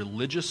to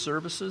religious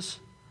services?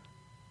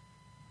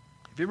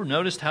 Have you ever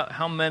noticed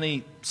how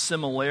many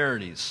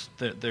similarities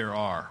there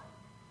are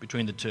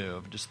between the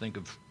two? Just think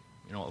of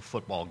a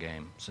football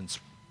game, since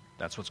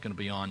that's what's going to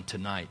be on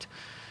tonight.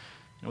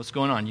 What's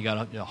going on? You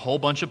got a whole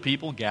bunch of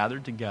people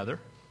gathered together.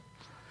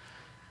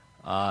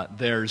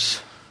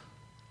 There's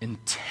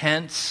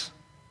intense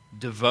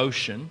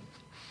devotion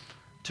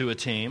to a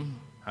team.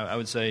 I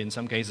would say in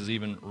some cases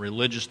even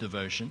religious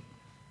devotion.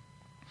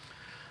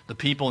 The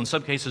people in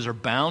some cases are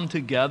bound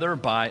together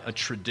by a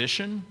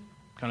tradition,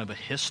 kind of a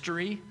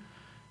history.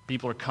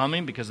 People are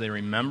coming because they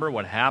remember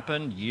what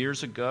happened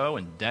years ago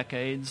and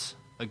decades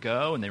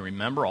ago, and they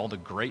remember all the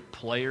great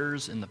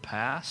players in the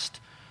past.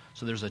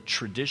 So there's a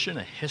tradition,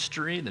 a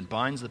history that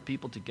binds the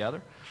people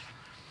together.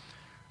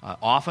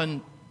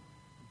 Often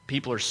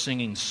people are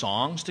singing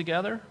songs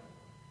together.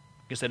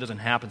 I guess that doesn't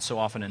happen so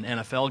often in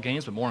NFL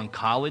games, but more in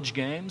college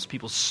games.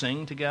 People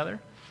sing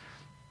together.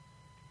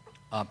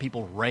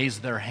 People raise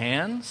their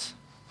hands.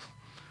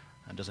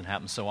 That doesn't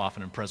happen so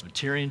often in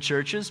Presbyterian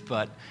churches,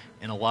 but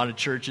in a lot of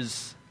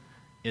churches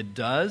it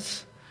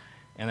does,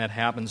 and that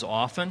happens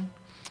often.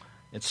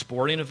 At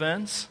sporting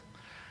events,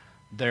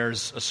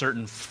 there's a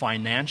certain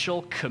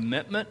financial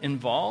commitment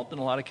involved in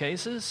a lot of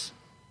cases.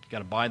 You've got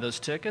to buy those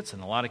tickets.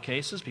 In a lot of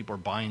cases, people are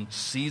buying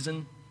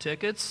season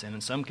tickets, and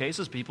in some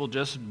cases, people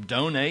just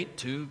donate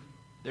to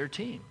their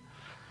team.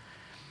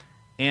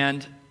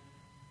 And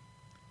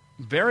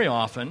very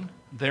often,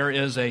 there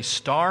is a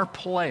star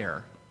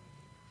player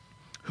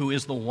who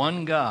is the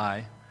one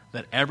guy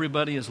that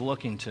everybody is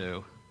looking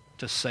to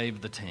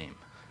save the team.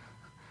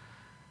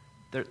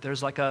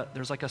 There's like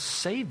a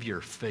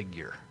savior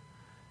figure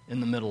in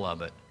the middle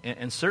of it.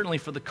 And certainly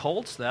for the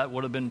Colts, that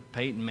would have been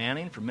Peyton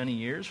Manning for many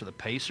years. For the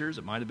Pacers,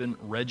 it might have been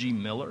Reggie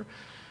Miller.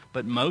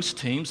 But most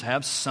teams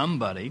have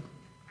somebody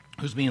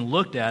who's being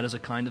looked at as a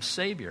kind of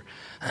savior.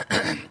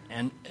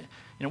 And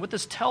what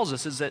this tells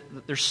us is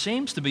that there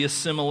seems to be a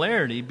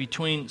similarity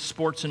between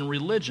sports and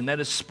religion. That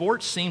is,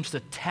 sports seems to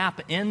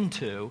tap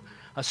into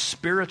a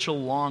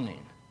spiritual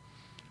longing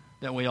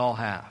that we all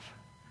have.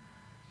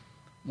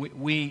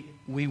 We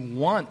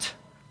want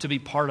to be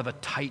part of a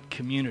tight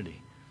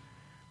community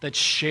that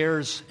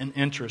shares an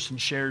interest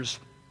and shares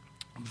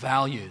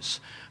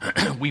values.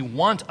 We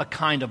want a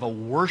kind of a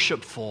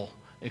worshipful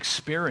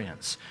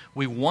experience.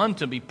 We want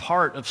to be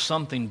part of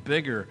something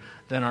bigger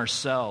than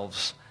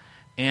ourselves.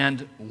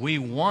 And we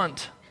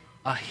want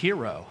a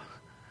hero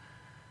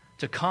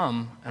to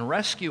come and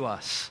rescue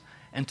us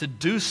and to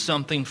do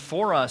something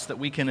for us that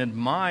we can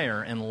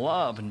admire and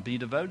love and be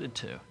devoted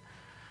to.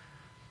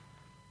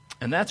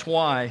 And that's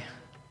why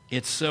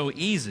it's so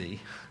easy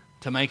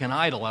to make an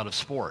idol out of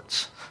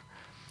sports,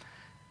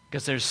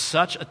 because there's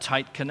such a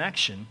tight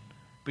connection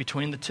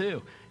between the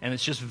two. And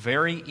it's just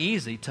very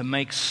easy to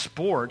make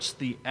sports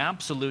the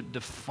absolute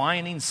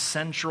defining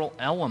central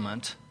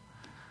element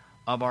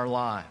of our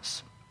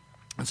lives.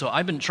 And so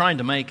I've been trying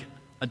to make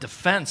a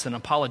defense and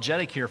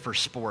apologetic here for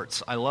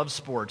sports. I love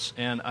sports,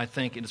 and I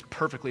think it is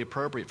perfectly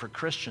appropriate for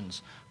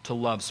Christians to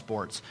love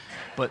sports.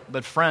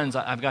 But friends,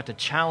 I've got to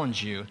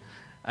challenge you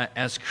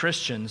as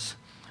Christians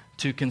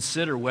to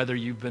consider whether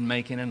you've been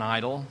making an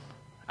idol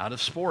out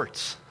of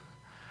sports.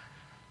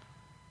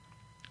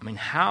 I mean,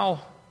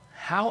 how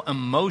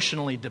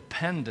emotionally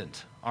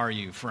dependent are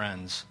you,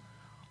 friends,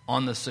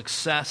 on the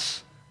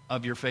success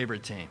of your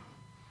favorite team?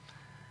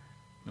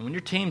 And when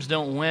your teams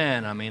don't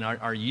win, I mean,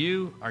 are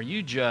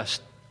you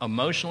just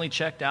emotionally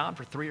checked out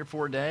for 3 or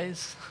 4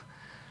 days?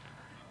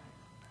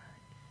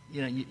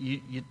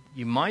 You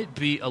might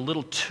be a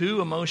little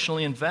too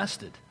emotionally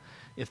invested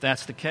if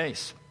that's the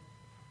case.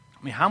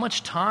 I mean, how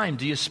much time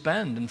do you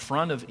spend in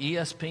front of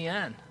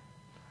ESPN?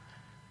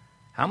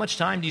 How much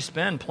time do you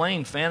spend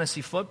playing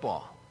fantasy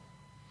football?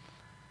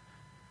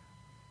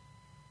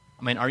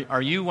 I mean,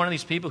 are you one of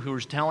these people who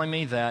is telling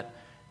me that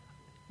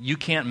you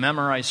can't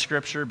memorize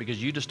Scripture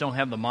because you just don't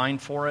have the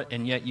mind for it,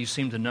 and yet you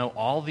seem to know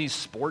all these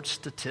sports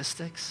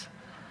statistics?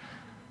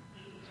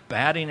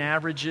 Batting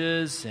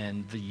averages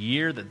and the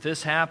year that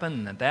this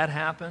happened and that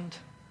happened?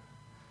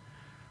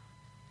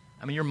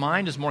 I mean, your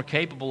mind is more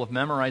capable of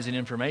memorizing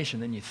information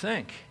than you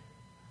think.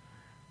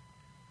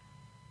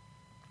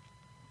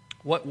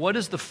 What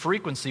is the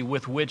frequency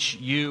with which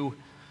you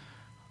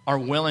are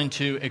willing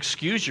to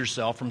excuse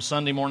yourself from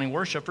Sunday morning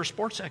worship for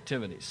sports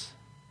activities?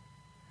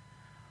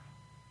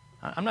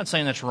 I'm not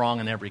saying that's wrong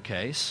in every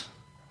case,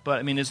 but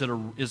I mean, is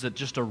it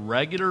just a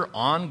regular,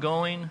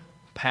 ongoing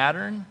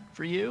pattern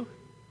for you?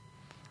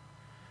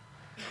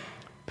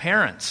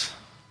 Parents,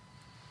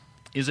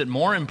 is it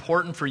more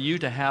important for you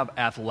to have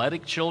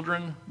athletic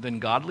children than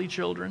godly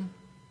children?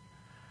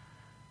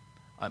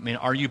 I mean,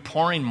 are you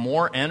pouring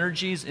more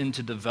energies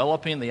into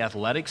developing the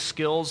athletic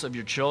skills of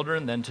your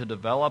children than to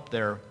develop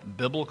their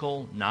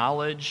biblical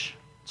knowledge,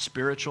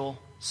 spiritual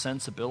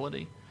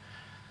sensibility?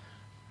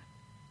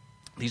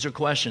 These are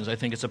questions I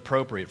think it's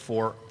appropriate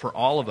for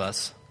all of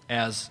us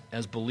as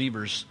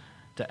believers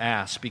to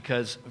ask,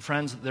 because,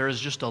 friends, there is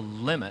just a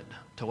limit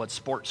to what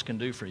sports can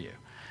do for you.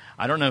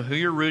 I don't know who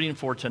you're rooting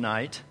for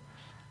tonight,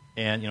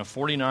 and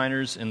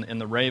 49ers and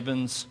the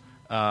Ravens.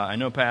 I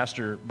know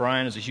Pastor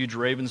Brian is a huge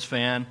Ravens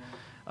fan.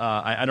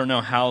 I don't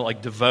know how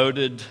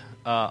devoted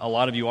a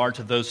lot of you are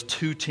to those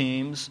two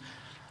teams.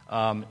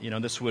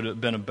 This would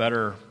have been a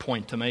better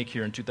point to make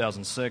here in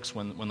 2006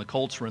 when the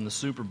Colts were in the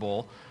Super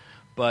Bowl.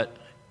 But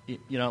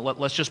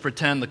let's just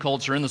pretend the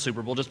Colts are in the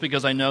Super Bowl, just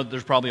because I know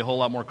there's probably a whole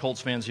lot more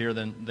Colts fans here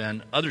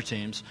than other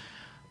teams.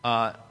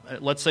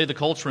 Let's say the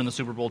Colts were in the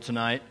Super Bowl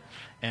tonight,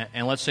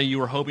 and let's say you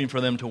were hoping for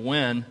them to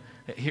win.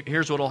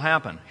 Here's what will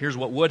happen. Here's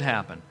what would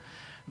happen.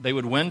 They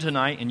would win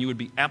tonight, and you would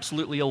be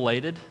absolutely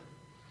elated.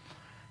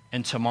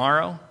 And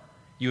tomorrow,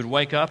 you would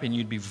wake up, and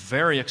you'd be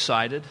very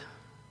excited,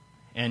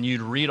 and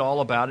you'd read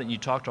all about it, and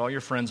you'd talk to all your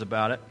friends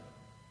about it.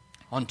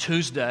 On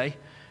Tuesday,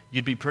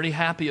 you'd be pretty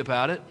happy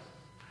about it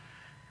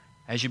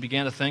as you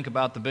began to think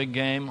about the big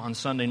game on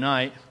Sunday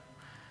night.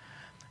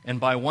 And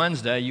by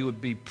Wednesday, you would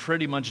be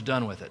pretty much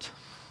done with it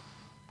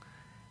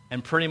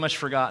and pretty much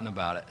forgotten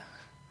about it.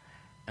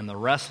 And the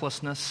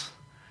restlessness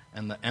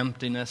and the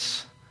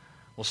emptiness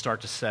will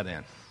start to set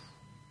in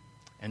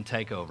and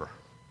take over.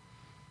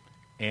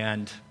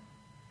 And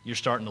you're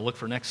starting to look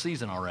for next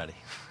season already.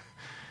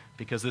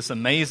 Because this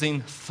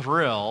amazing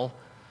thrill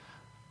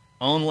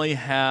only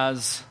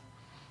has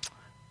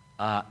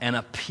an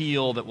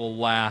appeal that will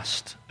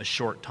last a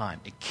short time.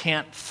 It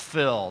can't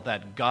fill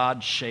that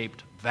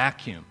God-shaped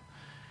vacuum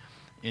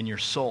in your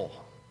soul.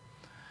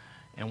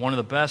 And one of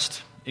the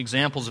best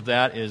examples of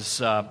that is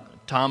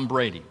Tom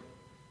Brady.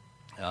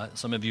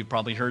 Some of you have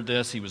probably heard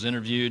this. He was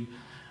interviewed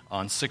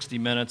on 60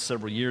 Minutes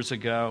several years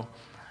ago.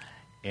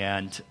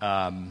 And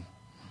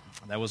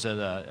that was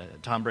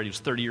Tom Brady was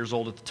 30 years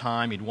old at the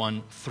time. He'd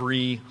won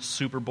 3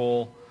 Super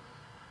Bowl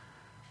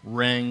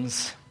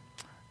rings.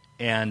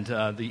 And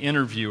the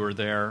interviewer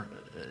there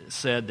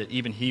said that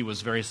even he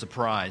was very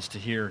surprised to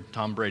hear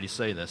Tom Brady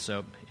say this.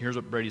 So here's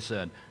what Brady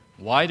said.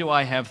 "Why do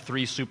I have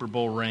 3 Super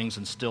Bowl rings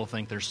and still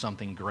think there's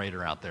something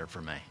greater out there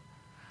for me?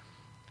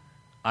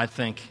 I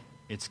think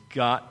it's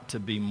got to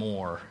be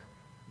more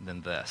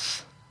than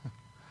this."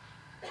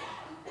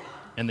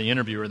 And the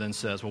interviewer then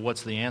says, "Well,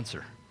 what's the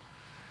answer?"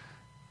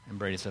 And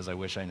Brady says, "I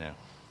wish I knew."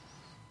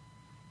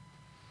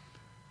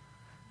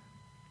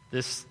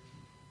 This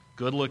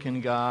good-looking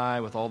guy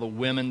with all the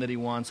women that he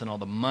wants and all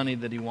the money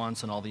that he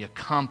wants and all the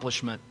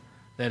accomplishment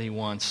that he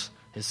wants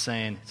is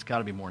saying, it's got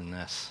to be more than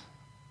this.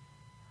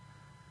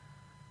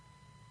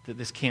 That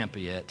this can't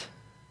be it.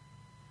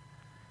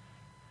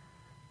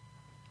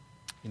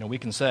 You know, we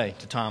can say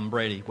to Tom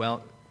Brady,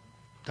 well,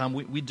 Tom,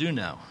 we do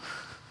know.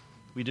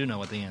 We do know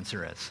what the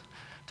answer is.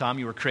 Tom,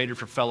 you were created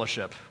for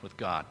fellowship with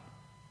God.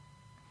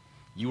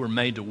 You were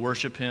made to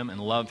worship Him and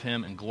love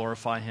Him and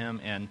glorify Him,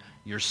 and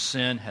your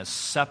sin has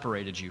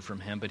separated you from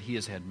Him, but He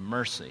has had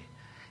mercy,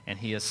 and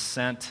He has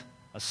sent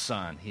a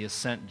Son. He has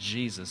sent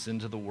Jesus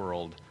into the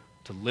world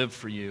to live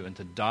for you and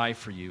to die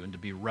for you and to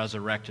be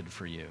resurrected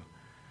for you.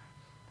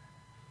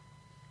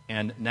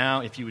 And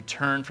now, if you would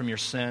turn from your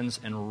sins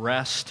and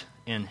rest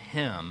in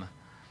Him,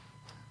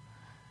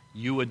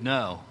 you would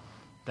know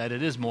that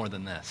it is more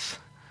than this.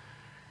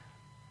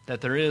 That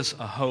there is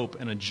a hope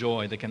and a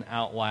joy that can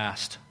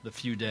outlast the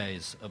few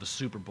days of a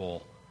Super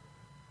Bowl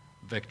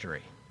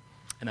victory.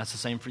 And that's the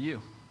same for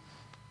you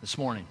this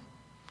morning.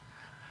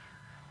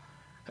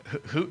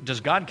 Does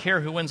God care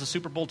who wins the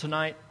Super Bowl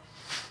tonight?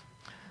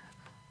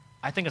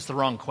 I think it's the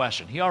wrong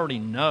question. He already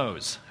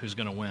knows who's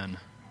going to win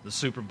the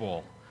Super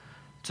Bowl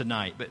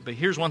tonight. But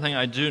here's one thing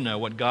I do know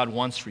what God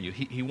wants for you.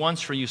 He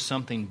wants for you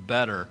something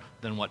better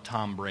than what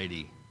Tom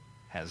Brady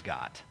has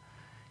got.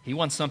 He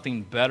wants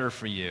something better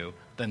for you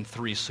than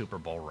 3 Super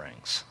Bowl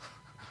rings.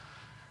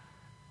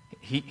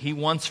 He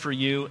wants for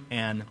you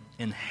an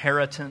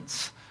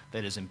inheritance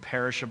that is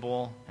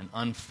imperishable and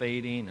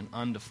unfading and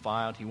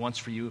undefiled. He wants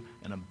for you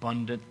an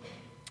abundant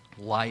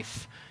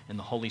life in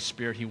the Holy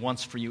Spirit. He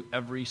wants for you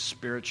every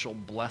spiritual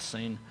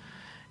blessing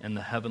in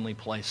the heavenly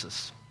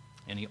places.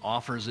 And He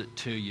offers it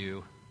to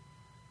you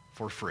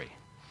for free.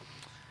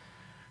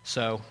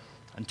 So,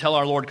 until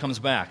our Lord comes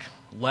back,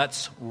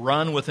 let's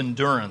run with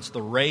endurance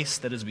the race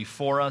that is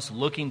before us,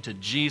 looking to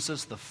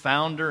Jesus, the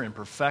founder and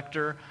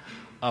perfecter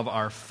of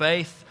our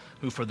faith,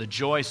 who for the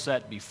joy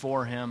set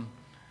before Him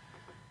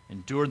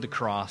endured the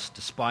cross,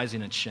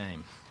 despising its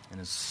shame, and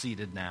is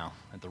seated now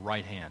at the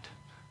right hand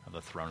of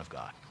the throne of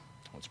God.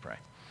 Let's pray.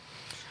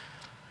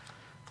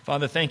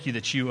 Father, thank You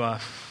that You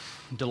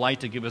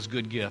delight to give us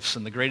good gifts,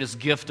 and the greatest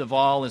gift of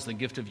all is the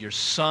gift of Your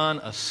Son,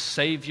 a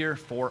Savior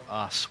for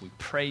us. We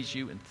praise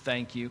You and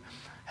thank You.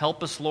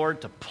 Help us,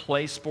 Lord, to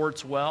play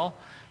sports well,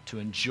 to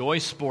enjoy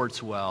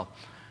sports well,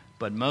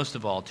 but most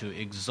of all, to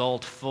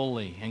exult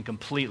fully and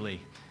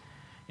completely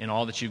in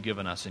all that You've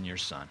given us in Your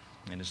Son.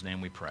 In His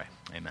name we pray.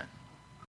 Amen.